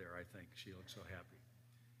choir there, I think. She looks so happy.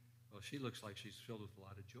 Well, she looks like she's filled with a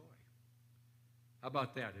lot of joy. How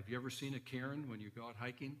about that? Have you ever seen a cairn when you go out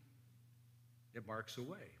hiking? It marks a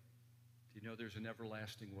way. Do you know there's an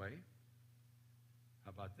everlasting way?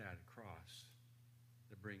 How about that? A cross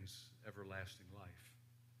that brings everlasting life.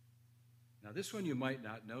 Now, this one you might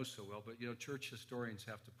not know so well, but, church historians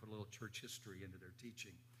have to put a little church history into their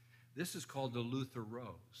teaching. This is called the Luther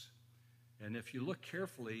Rose. And if you look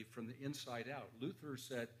carefully from the inside out, Luther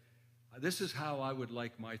said, this is how I would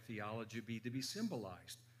like my theology to be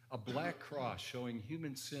symbolized. A black cross showing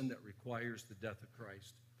human sin that requires the death of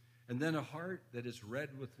Christ. And then a heart that is red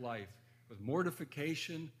with life, with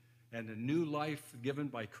mortification and a new life given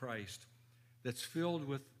by Christ that's filled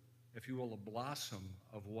with, if you will, a blossom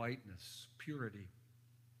of whiteness, purity,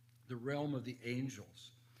 the realm of the angels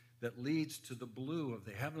that leads to the blue of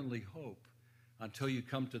the heavenly hope until you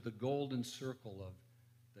come to the golden circle of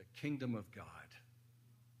the kingdom of God.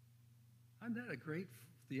 Isn't that a great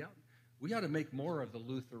theology? We ought to make more of the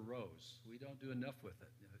Luther Rose. We don't do enough with it,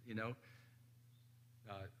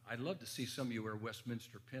 I'd love to see some of you wear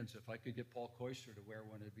Westminster pins. If I could get Paul Koister to wear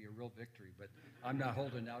one, it'd be a real victory, but I'm not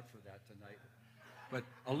holding out for that tonight. But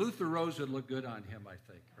a Luther Rose would look good on him, I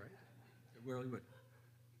think, right? It really would.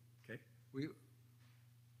 Okay?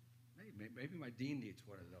 Maybe my dean needs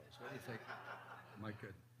one of those. What do you think?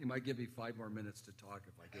 He might give me 5 more minutes to talk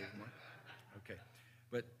if I gave him one. Okay.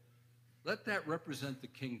 But let that represent the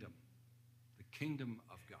kingdom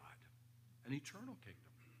of God, an eternal kingdom.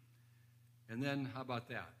 And then how about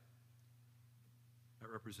that?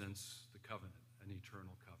 That represents the covenant, an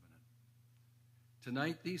eternal covenant.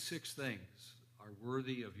 Tonight, these 6 things are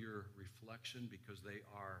worthy of your reflection because they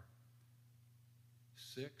are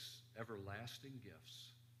 6 everlasting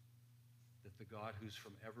gifts that the God who's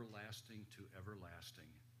from everlasting to everlasting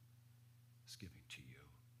is giving to you.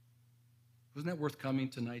 Wasn't that worth coming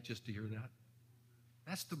tonight just to hear that?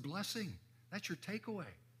 That's the blessing. That's your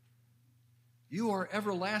takeaway. You are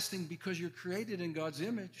everlasting because you're created in God's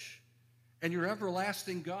image, and your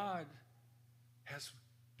everlasting God has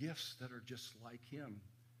gifts that are just like him,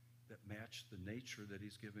 that match the nature that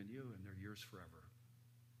he's given you, and they're yours forever.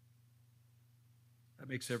 That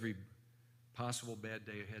makes every possible bad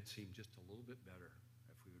day ahead seem just a little bit better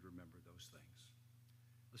if we would remember those things.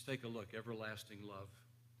 Let's take a look. Everlasting love.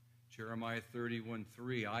 Jeremiah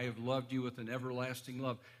 31:3, I have loved you with an everlasting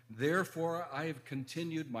love. Therefore, I have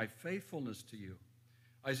continued my faithfulness to you.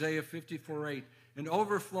 Isaiah 54:8, in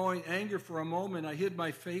overflowing anger for a moment, I hid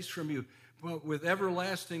my face from you. But with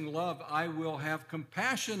everlasting love, I will have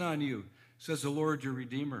compassion on you, says the Lord your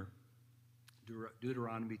Redeemer.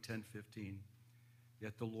 Deuteronomy 10:15,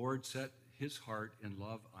 yet the Lord set his heart in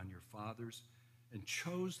love on your fathers and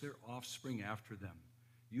chose their offspring after them,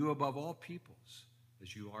 you above all peoples,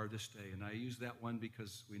 as you are this day. And I use that one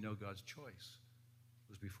because we know God's choice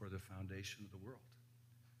was before the foundation of the world.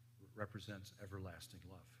 It represents everlasting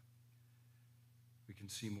love. We can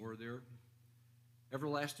see more there.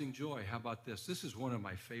 Everlasting joy. How about this? This is one of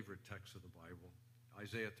my favorite texts of the Bible.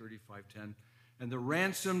 Isaiah 35:10. And the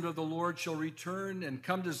ransomed of the Lord shall return and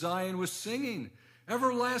come to Zion with singing.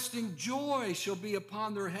 Everlasting joy shall be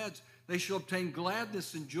upon their heads. They shall obtain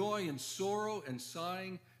gladness and joy, and sorrow and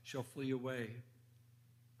sighing shall flee away.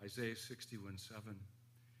 Isaiah 61:7.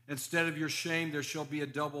 Instead of your shame, there shall be a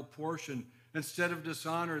double portion. Instead of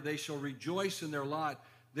dishonor, they shall rejoice in their lot.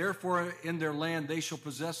 Therefore, in their land, they shall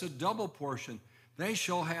possess a double portion. They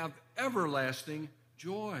shall have everlasting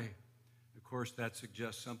joy. Of course, that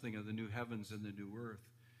suggests something of the new heavens and the new earth.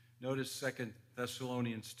 Notice 2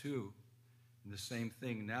 Thessalonians 2, and the same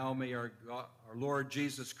thing. Now may our Lord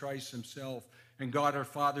Jesus Christ himself and God our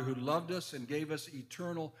Father, who loved us and gave us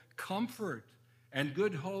eternal comfort and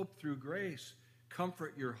good hope through grace,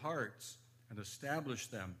 comfort your hearts and establish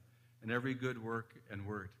them in every good work and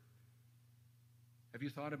word. Have you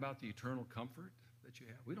thought about the eternal comfort that you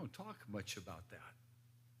have? We don't talk much about that.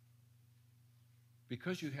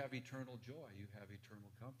 Because you have eternal joy, you have eternal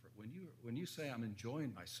comfort. When you say, I'm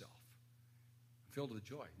enjoying myself, I'm filled with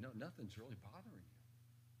joy, no, nothing's really bothering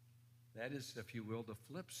you. That is, if you will, the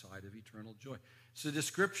flip side of eternal joy. It's a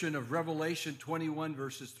description of Revelation 21,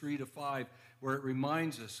 verses 3 to 5, where it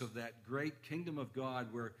reminds us of that great kingdom of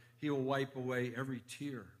God where he will wipe away every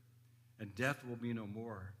tear, and death will be no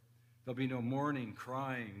more. There'll be no mourning,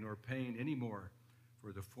 crying, nor pain anymore,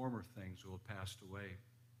 for the former things will have passed away.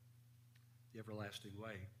 The everlasting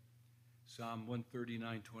way. Psalm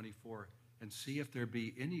 139:24. And see if there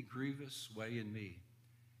be any grievous way in me,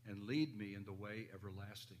 and lead me in the way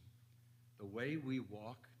everlasting. The way we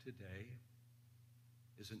walk today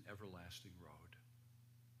is an everlasting road.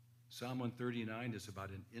 Psalm 139 is about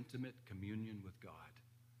an intimate communion with God.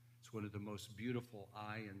 It's one of the most beautiful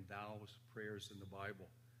I and thou prayers in the Bible.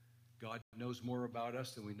 God knows more about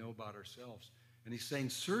us than we know about ourselves. And he's saying,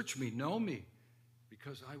 search me, know me,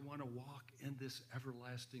 because I want to walk in this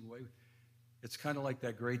everlasting way. It's kind of like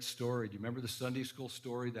that great story. Do you remember the Sunday school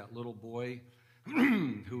story, that little boy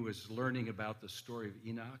who was learning about the story of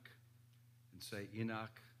Enoch? And say,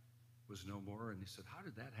 Enoch was no more. And he said, how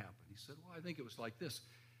did that happen? He said, well, I think it was like this.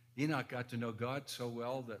 Enoch got to know God so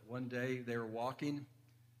well that one day they were walking.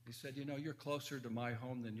 He said, you know, you're closer to my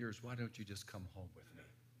home than yours. Why don't you just come home with me?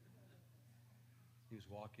 He was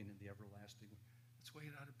walking in the everlasting way. That's the way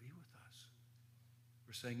it ought to be with us.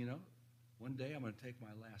 We're saying, you know, one day I'm going to take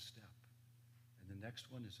my last step, and the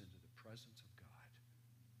next one is into the presence of God.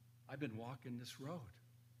 I've been walking this road.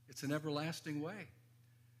 It's an everlasting way.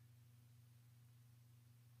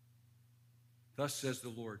 Thus says the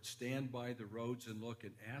Lord, stand by the roads and look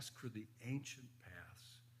and ask for the ancient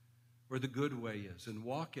paths where the good way is and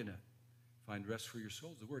walk in it. Find rest for your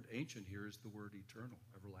souls. The word ancient here is the word eternal,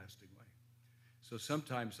 everlasting way. So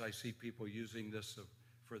sometimes I see people using this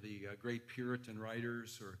for the great Puritan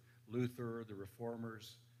writers or Luther, the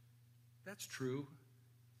reformers. That's true,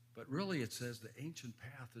 but really it says the ancient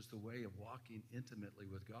path is the way of walking intimately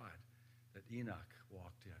with God that Enoch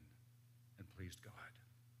walked in and pleased God.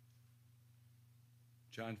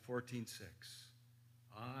 John 14:6,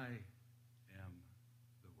 I am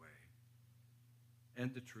the way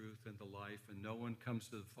and the truth and the life, and no one comes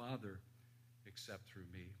to the Father except through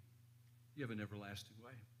me. You have an everlasting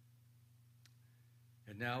way.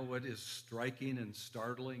 And now what is striking and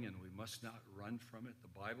startling, and we must not run from it,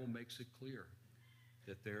 the Bible makes it clear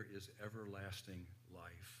that there is everlasting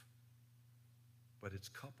life, but it's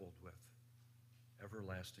coupled with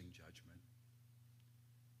everlasting judgment.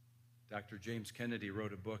 Dr. James Kennedy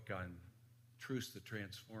wrote a book on Truths That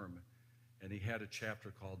Transform, and he had a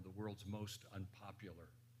chapter called The World's Most Unpopular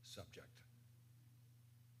Subject.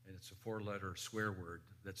 And it's a four-letter swear word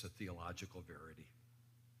that's a theological verity.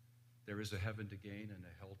 There is a heaven to gain and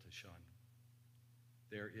a hell to shun.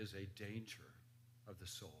 There is a danger of the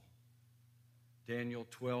soul. Daniel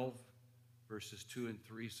 12, verses 2 and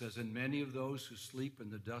 3 says, and many of those who sleep in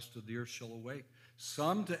the dust of the earth shall awake,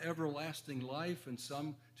 some to everlasting life and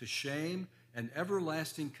some to shame and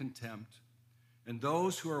everlasting contempt. And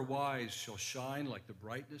those who are wise shall shine like the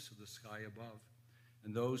brightness of the sky above,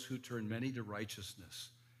 and those who turn many to righteousness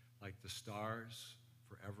like the stars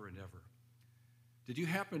forever and ever. Did you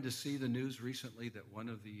happen to see the news recently that one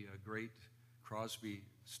of the great Crosby,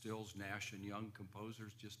 Stills, Nash, and Young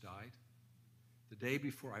composers just died? The day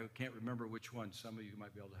before, I can't remember which one. Some of you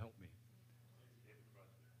might be able to help me.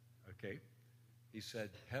 Okay. He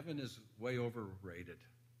said, heaven is way overrated.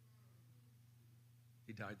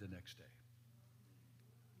 He died the next day.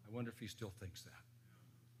 I wonder if he still thinks that.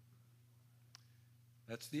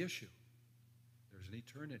 That's the issue. There's an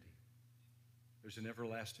eternity. There's an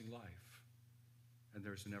everlasting life. And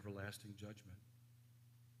there's an everlasting judgment.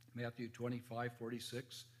 Matthew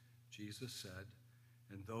 25:46, Jesus said,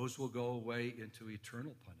 and those will go away into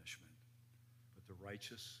eternal punishment, but the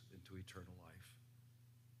righteous into eternal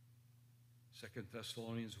life. 2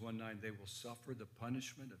 Thessalonians 1:9, they will suffer the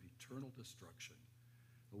punishment of eternal destruction,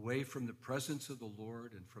 away from the presence of the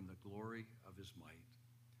Lord and from the glory of his might.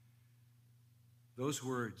 Those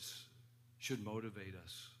words should motivate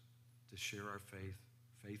us to share our faith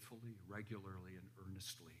faithfully, regularly, and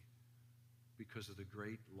earnestly because of the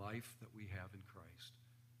great life that we have in Christ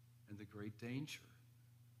and the great danger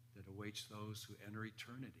that awaits those who enter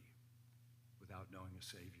eternity without knowing a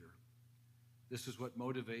Savior. This is what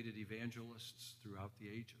motivated evangelists throughout the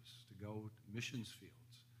ages to go to missions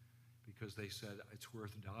fields, because they said, it's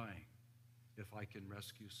worth dying if I can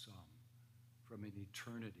rescue some from an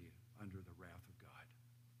eternity under the wrath of God.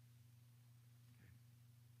 Okay.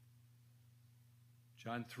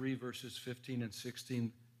 John 3, verses 15 and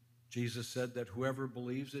 16, Jesus said that whoever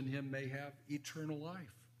believes in him may have eternal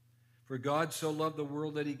life. For God so loved the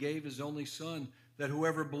world that he gave his only Son, that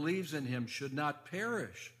whoever believes in him should not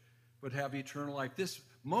perish, but have eternal life. This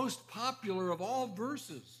most popular of all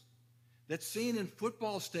verses that's seen in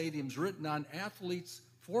football stadiums, written on athletes'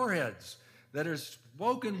 foreheads, that are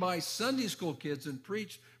spoken by Sunday school kids and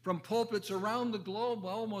preached from pulpits around the globe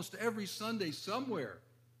almost every Sunday somewhere,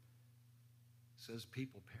 says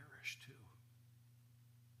people perish too.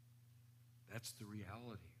 That's the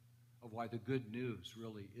reality of why the good news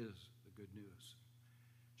really is the good news.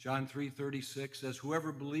 John 3:36 says,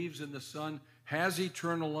 whoever believes in the Son has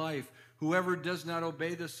eternal life. Whoever does not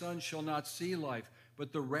obey the Son shall not see life,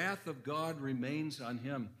 but the wrath of God remains on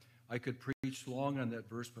him. I could preach long on that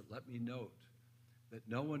verse, but let me note that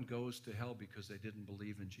no one goes to hell because they didn't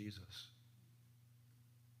believe in Jesus.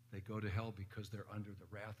 They go to hell because they're under the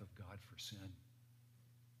wrath of God for sin.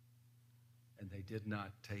 And they did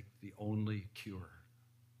not take the only cure.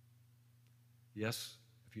 Yes,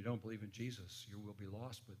 if you don't believe in Jesus, you will be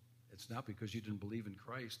lost, but it's not because you didn't believe in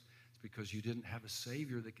Christ. It's because you didn't have a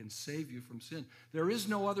Savior that can save you from sin. There is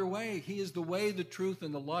no other way. He is the way, the truth,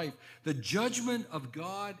 and the life. The judgment of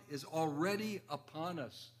God is already upon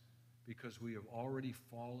us because we have already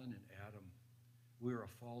fallen in Adam. We are a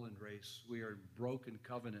fallen race. We are in broken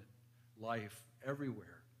covenant life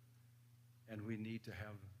everywhere. And we need to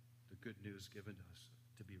have the good news given to us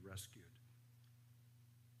to be rescued.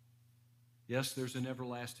 Yes, there's an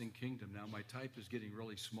everlasting kingdom. Now, my type is getting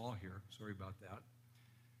really small here. Sorry about that.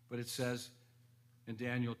 But it says in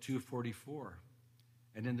Daniel 2:44,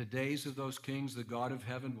 and in the days of those kings, the God of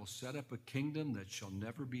heaven will set up a kingdom that shall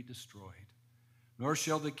never be destroyed, nor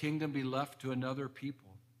shall the kingdom be left to another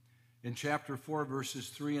people. In chapter 4, verses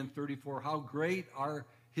 3 and 34, how great are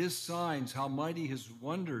his signs, how mighty his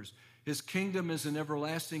wonders. His kingdom is an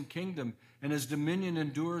everlasting kingdom, and his dominion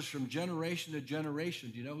endures from generation to generation.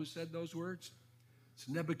 Do you know who said those words? It's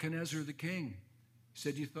Nebuchadnezzar the king. He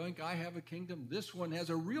said, you think I have a kingdom? This one has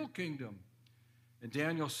a real kingdom. In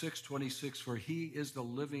Daniel 6:26, for he is the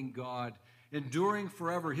living God, enduring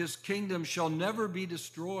forever. His kingdom shall never be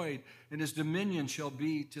destroyed, and his dominion shall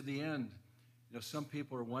be to the end. You know, some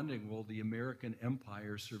people are wondering, will the American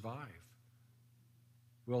empire survive?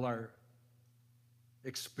 Will our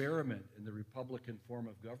experiment in the Republican form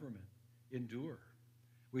of government endure?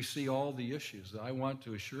 We see all the issues. I want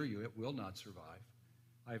to assure you it will not survive.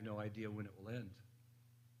 I have no idea when it will end.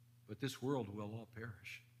 But this world will all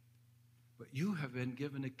perish. But you have been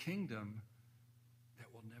given a kingdom that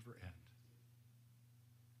will never end.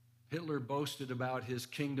 Hitler boasted about his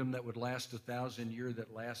kingdom that would last 1,000 years,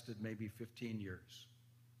 that lasted maybe 15 years.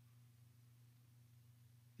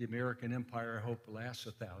 The American empire, I hope, lasts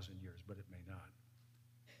 1,000 years, but it may not.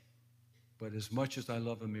 But as much as I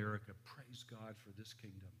love America, praise God for this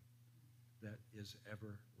kingdom that is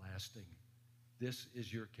everlasting. This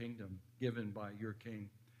is your kingdom given by your King.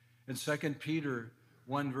 In 2 Peter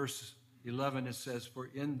 1, verse 11, it says, for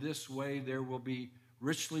in this way there will be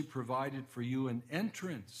richly provided for you an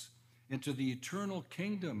entrance into the eternal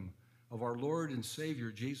kingdom of our Lord and Savior,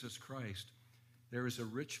 Jesus Christ. There is a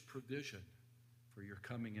rich provision for your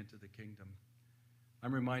coming into the kingdom.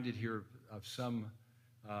 I'm reminded here of some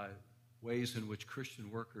ways in which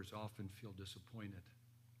Christian workers often feel disappointed.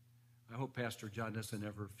 I hope Pastor John doesn't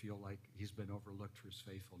ever feel like he's been overlooked for his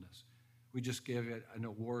faithfulness. We just gave an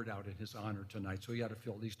award out in his honor tonight, so he ought to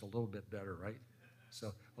feel at least a little bit better, right?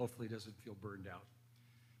 So hopefully he doesn't feel burned out.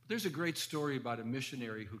 But there's a great story about a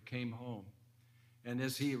missionary who came home. And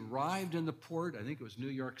as he arrived in the port, I think it was New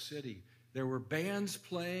York City, there were bands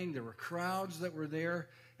playing, there were crowds that were there.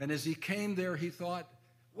 And as he came there, he thought,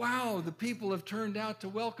 wow, the people have turned out to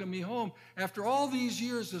welcome me home after all these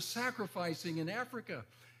years of sacrificing in Africa.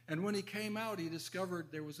 And when he came out, he discovered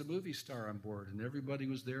there was a movie star on board, and everybody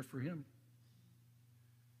was there for him.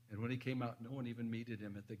 And when he came out, no one even meted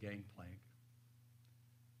him at the gangplank.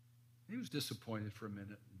 He was disappointed for a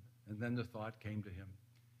minute, and then the thought came to him.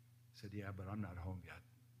 He said, yeah, but I'm not home yet.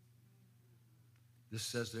 This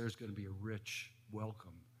says there's going to be a rich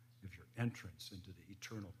welcome of your entrance into the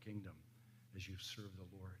eternal kingdom as you serve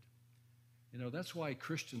the Lord. You know, that's why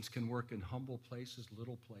Christians can work in humble places,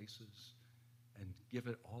 little places, and give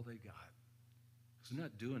it all they got. Because they're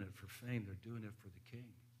not doing it for fame, they're doing it for the King,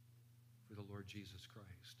 for the Lord Jesus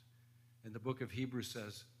Christ. And the book of Hebrews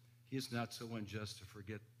says, he is not so unjust to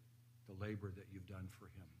forget the labor that you've done for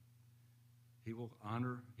him. He will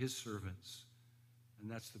honor his servants, and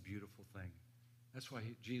that's the beautiful thing. That's why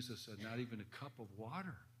Jesus said, not even a cup of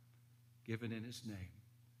water given in his name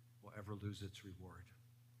will ever lose its reward.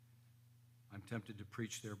 I'm tempted to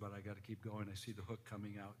preach there, but I got to keep going. I see the hook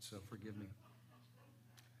coming out, so forgive me.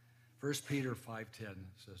 1 Peter 5:10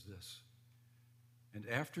 says this, and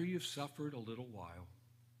after you've suffered a little while,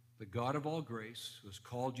 the God of all grace, who has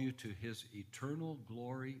called you to his eternal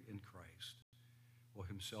glory in Christ, will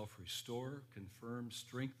himself restore, confirm,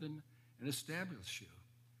 strengthen, and establish you.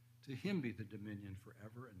 To him be the dominion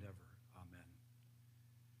forever and ever. Amen.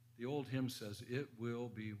 The old hymn says, it will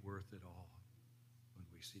be worth it all when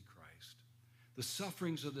we see Christ. The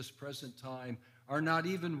sufferings of this present time are not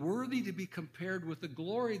even worthy to be compared with the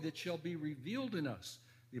glory that shall be revealed in us,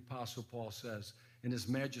 the Apostle Paul says in his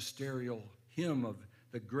magisterial hymn of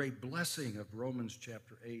the great blessing of Romans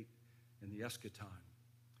chapter 8 in the eschaton.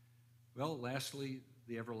 Well, lastly,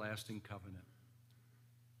 the everlasting covenant.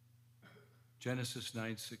 Genesis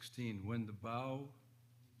 9:16, when the bow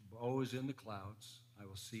is in the clouds, I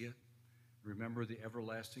will see it. Remember the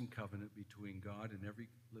everlasting covenant between God and every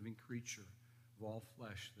living creature of all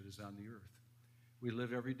flesh that is on the earth. We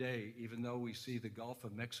live every day, even though we see the Gulf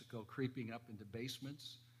of Mexico creeping up into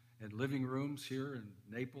basements and living rooms here in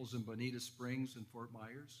Naples and Bonita Springs and Fort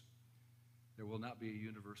Myers, there will not be a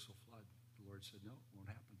universal flood. The Lord said, no, it won't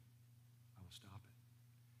happen. I will stop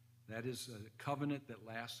it. That is a covenant that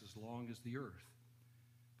lasts as long as the earth.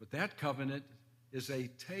 But that covenant is a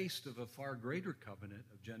taste of a far greater covenant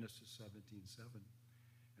of Genesis 17:7.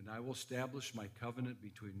 And I will establish my covenant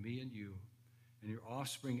between me and you and your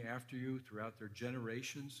offspring after you throughout their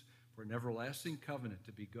generations for an everlasting covenant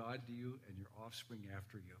to be God to you and your offspring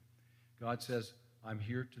after you. God says, I'm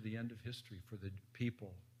here to the end of history for the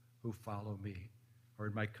people who follow me or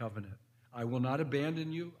in my covenant. I will not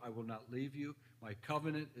abandon you. I will not leave you. My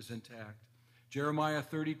covenant is intact. Jeremiah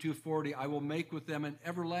 32:40, I will make with them an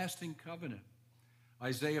everlasting covenant.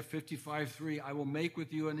 Isaiah 55:3, I will make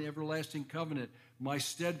with you an everlasting covenant, my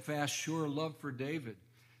steadfast, sure love for David.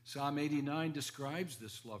 Psalm 89 describes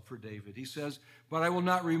this love for David. He says, but I will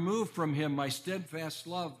not remove from him my steadfast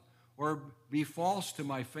love or be false to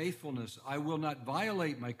my faithfulness. I will not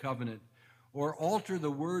violate my covenant or alter the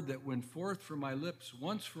word that went forth from my lips.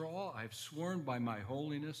 Once for all, I have sworn by my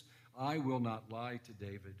holiness, I will not lie to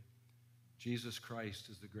David. Jesus Christ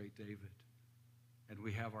is the great David, and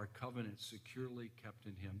we have our covenant securely kept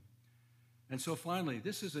in him. And so finally,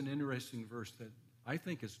 this is an interesting verse that I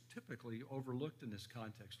think is typically overlooked in this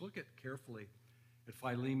context. Look at carefully at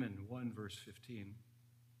Philemon 1, verse 15.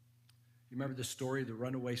 You remember the story of the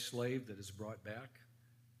runaway slave that is brought back?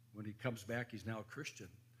 When he comes back, he's now a Christian.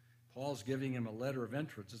 Paul's giving him a letter of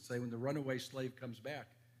entrance and saying, when the runaway slave comes back,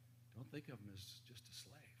 don't think of him as just a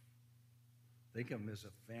slave. Think of him as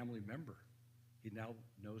a family member. He now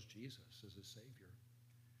knows Jesus as his Savior.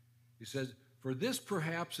 He says, for this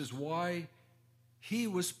perhaps is why he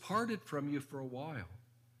was parted from you for a while,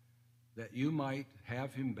 that you might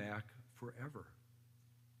have him back forever,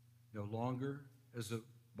 no longer as a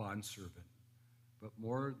bondservant, but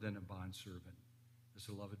more than a bondservant, as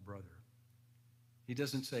a loved brother. He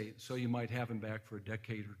doesn't say, so you might have him back for a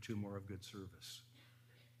decade or two more of good service,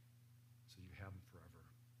 so you have him forever.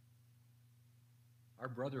 Our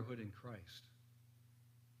brotherhood in Christ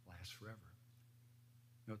lasts forever.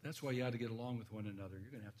 No, that's why you ought to get along with one another.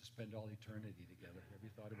 You're going to have to spend all eternity together. Have you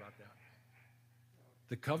thought about that?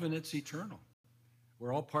 The covenant's eternal.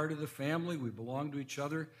 We're all part of the family. We belong to each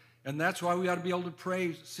other. And that's why we ought to be able to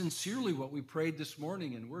pray sincerely what we prayed this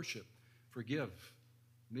morning in worship. Forgive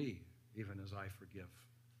me, even as I forgive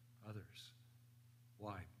others.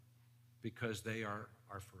 Why? Because they are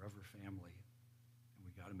our forever family, and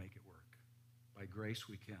we got to make it work. By grace,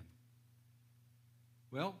 we can.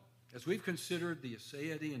 Well, as we've considered the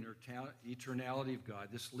aseity and eternality of God,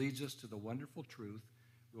 this leads us to the wonderful truth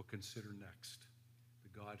we'll consider next,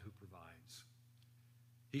 the God who provides.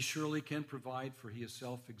 He surely can provide, for he is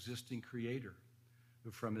self-existing creator,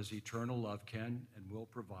 who from his eternal love can and will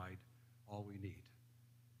provide all we need.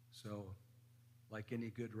 So, like any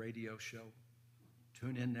good radio show,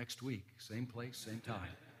 tune in next week, same place, same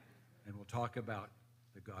time, and we'll talk about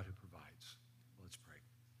the God who provides. Let's pray.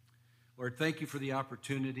 Lord, thank you for the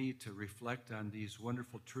opportunity to reflect on these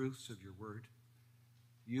wonderful truths of your word.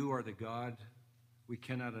 You are the God we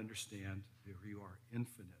cannot understand. You are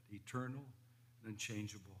infinite, eternal, and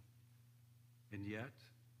unchangeable. And yet,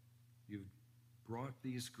 you've brought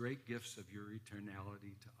these great gifts of your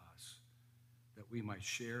eternality to us, that we might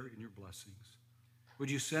share in your blessings.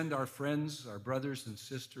 Would you send our friends, our brothers and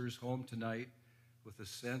sisters home tonight with a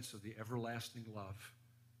sense of the everlasting love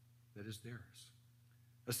that is theirs,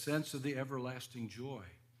 a sense of the everlasting joy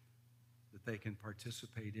that they can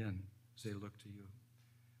participate in as they look to you.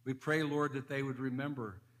 We pray, Lord, that they would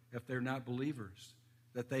remember, if they're not believers,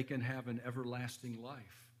 that they can have an everlasting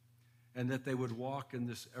life, and that they would walk in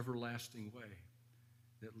this everlasting way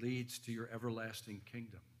that leads to your everlasting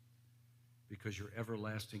kingdom, because your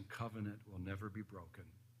everlasting covenant will never be broken.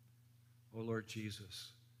 Oh, Lord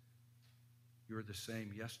Jesus, you are the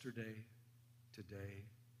same yesterday, today,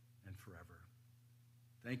 and forever.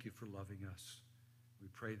 Thank you for loving us. We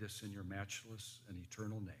pray this in your matchless and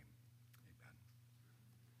eternal name.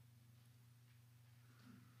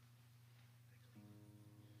 Amen.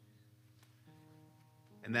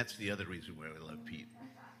 And that's the other reason why we love Pete.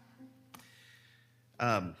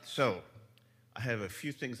 So I have a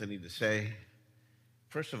few things I need to say.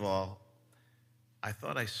 First of all, I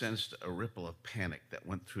thought I sensed a ripple of panic that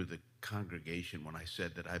went through the congregation when I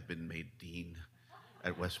said that I've been made dean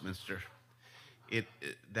at Westminster.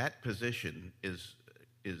 That position is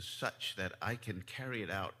such that I can carry it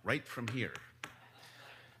out right from here.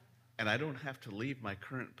 And I don't have to leave my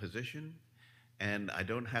current position, and I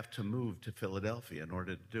don't have to move to Philadelphia in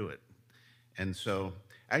order to do it. And so,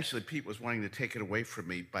 actually, Pete was wanting to take it away from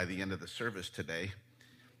me by the end of the service today,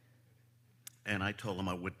 and I told him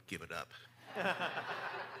I wouldn't give it up.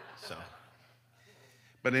 So,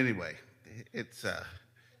 but anyway, it's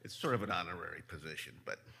sort of an honorary position,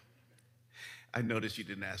 but I noticed you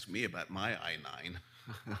didn't ask me about my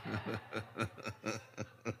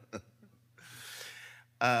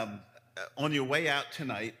I-9. On your way out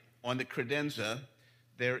tonight, on the credenza,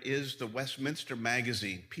 there is the Westminster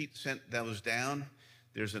magazine. Pete sent those down.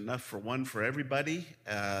 There's enough for one for everybody.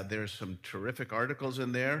 There's some terrific articles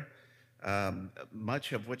in there,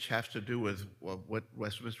 much of which has to do with what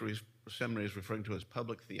Westminster Seminary is referring to as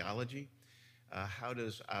public theology. How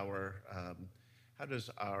does our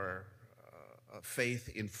faith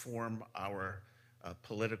inform our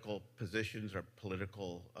political positions, our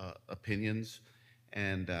political opinions,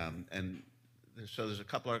 and so there's a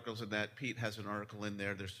couple articles in that. Pete has an article in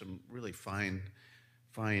there. There's some really fine,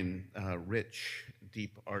 rich,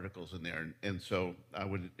 deep articles in there, and so I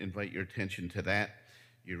would invite your attention to that.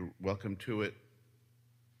 You're welcome to it.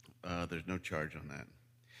 There's no charge on that.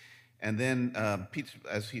 And then Pete,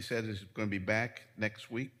 as he said, is going to be back next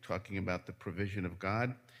week talking about the provision of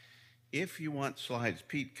God. If you want slides,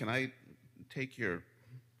 Pete, can I take your,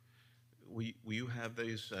 will you have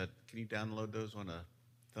those, can you download those on a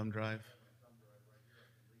thumb drive?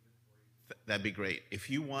 That'd be great. If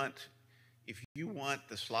you want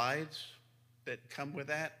the slides that come with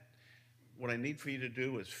that, what I need for you to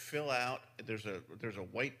do is fill out, there's a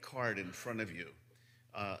white card in front of you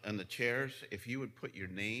on the chairs. If you would put your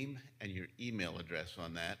name and your email address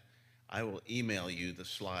on that, I will email you the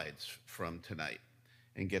slides from tonight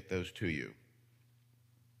and get those to you.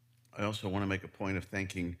 I also want to make a point of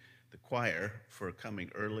thanking the choir for coming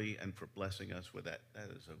early and for blessing us with that. That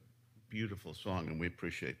is a beautiful song, and we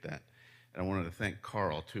appreciate that. And I wanted to thank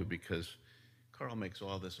Carl, too, because Carl makes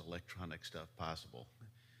all this electronic stuff possible.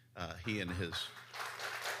 He and his...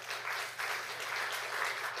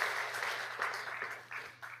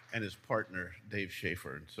 and his partner, Dave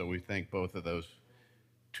Schaefer. And so we thank both of those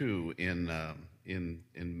two in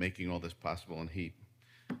making all this possible. And he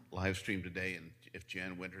live streamed today, and if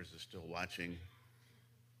Jan Winters is still watching,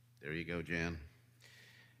 there you go, Jan.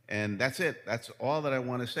 And that's it. That's all that I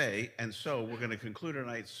want to say. And so we're going to conclude our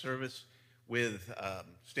night's service with,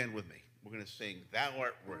 stand with me. We're going to sing, Thou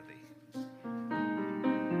Art Worthy.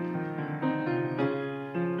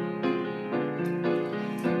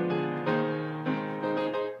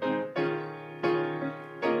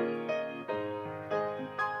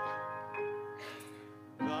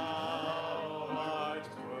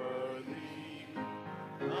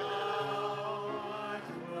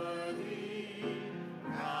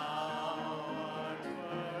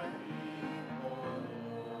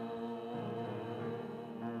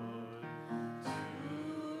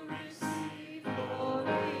 Receive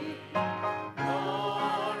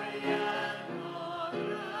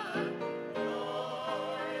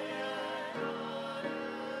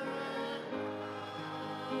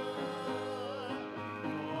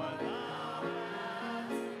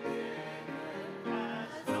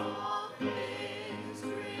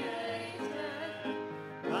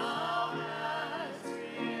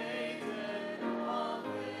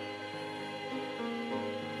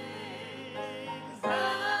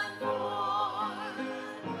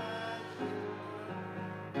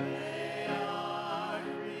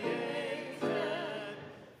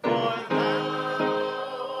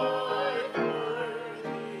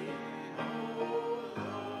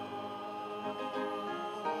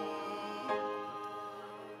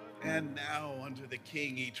and now unto the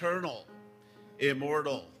King, eternal,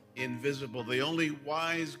 immortal, invisible, the only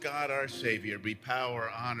wise God, our Savior, be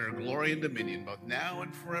power, honor, glory, and dominion, both now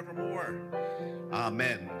and forevermore.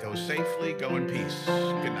 Amen. Go safely, go in peace.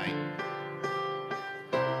 Good night.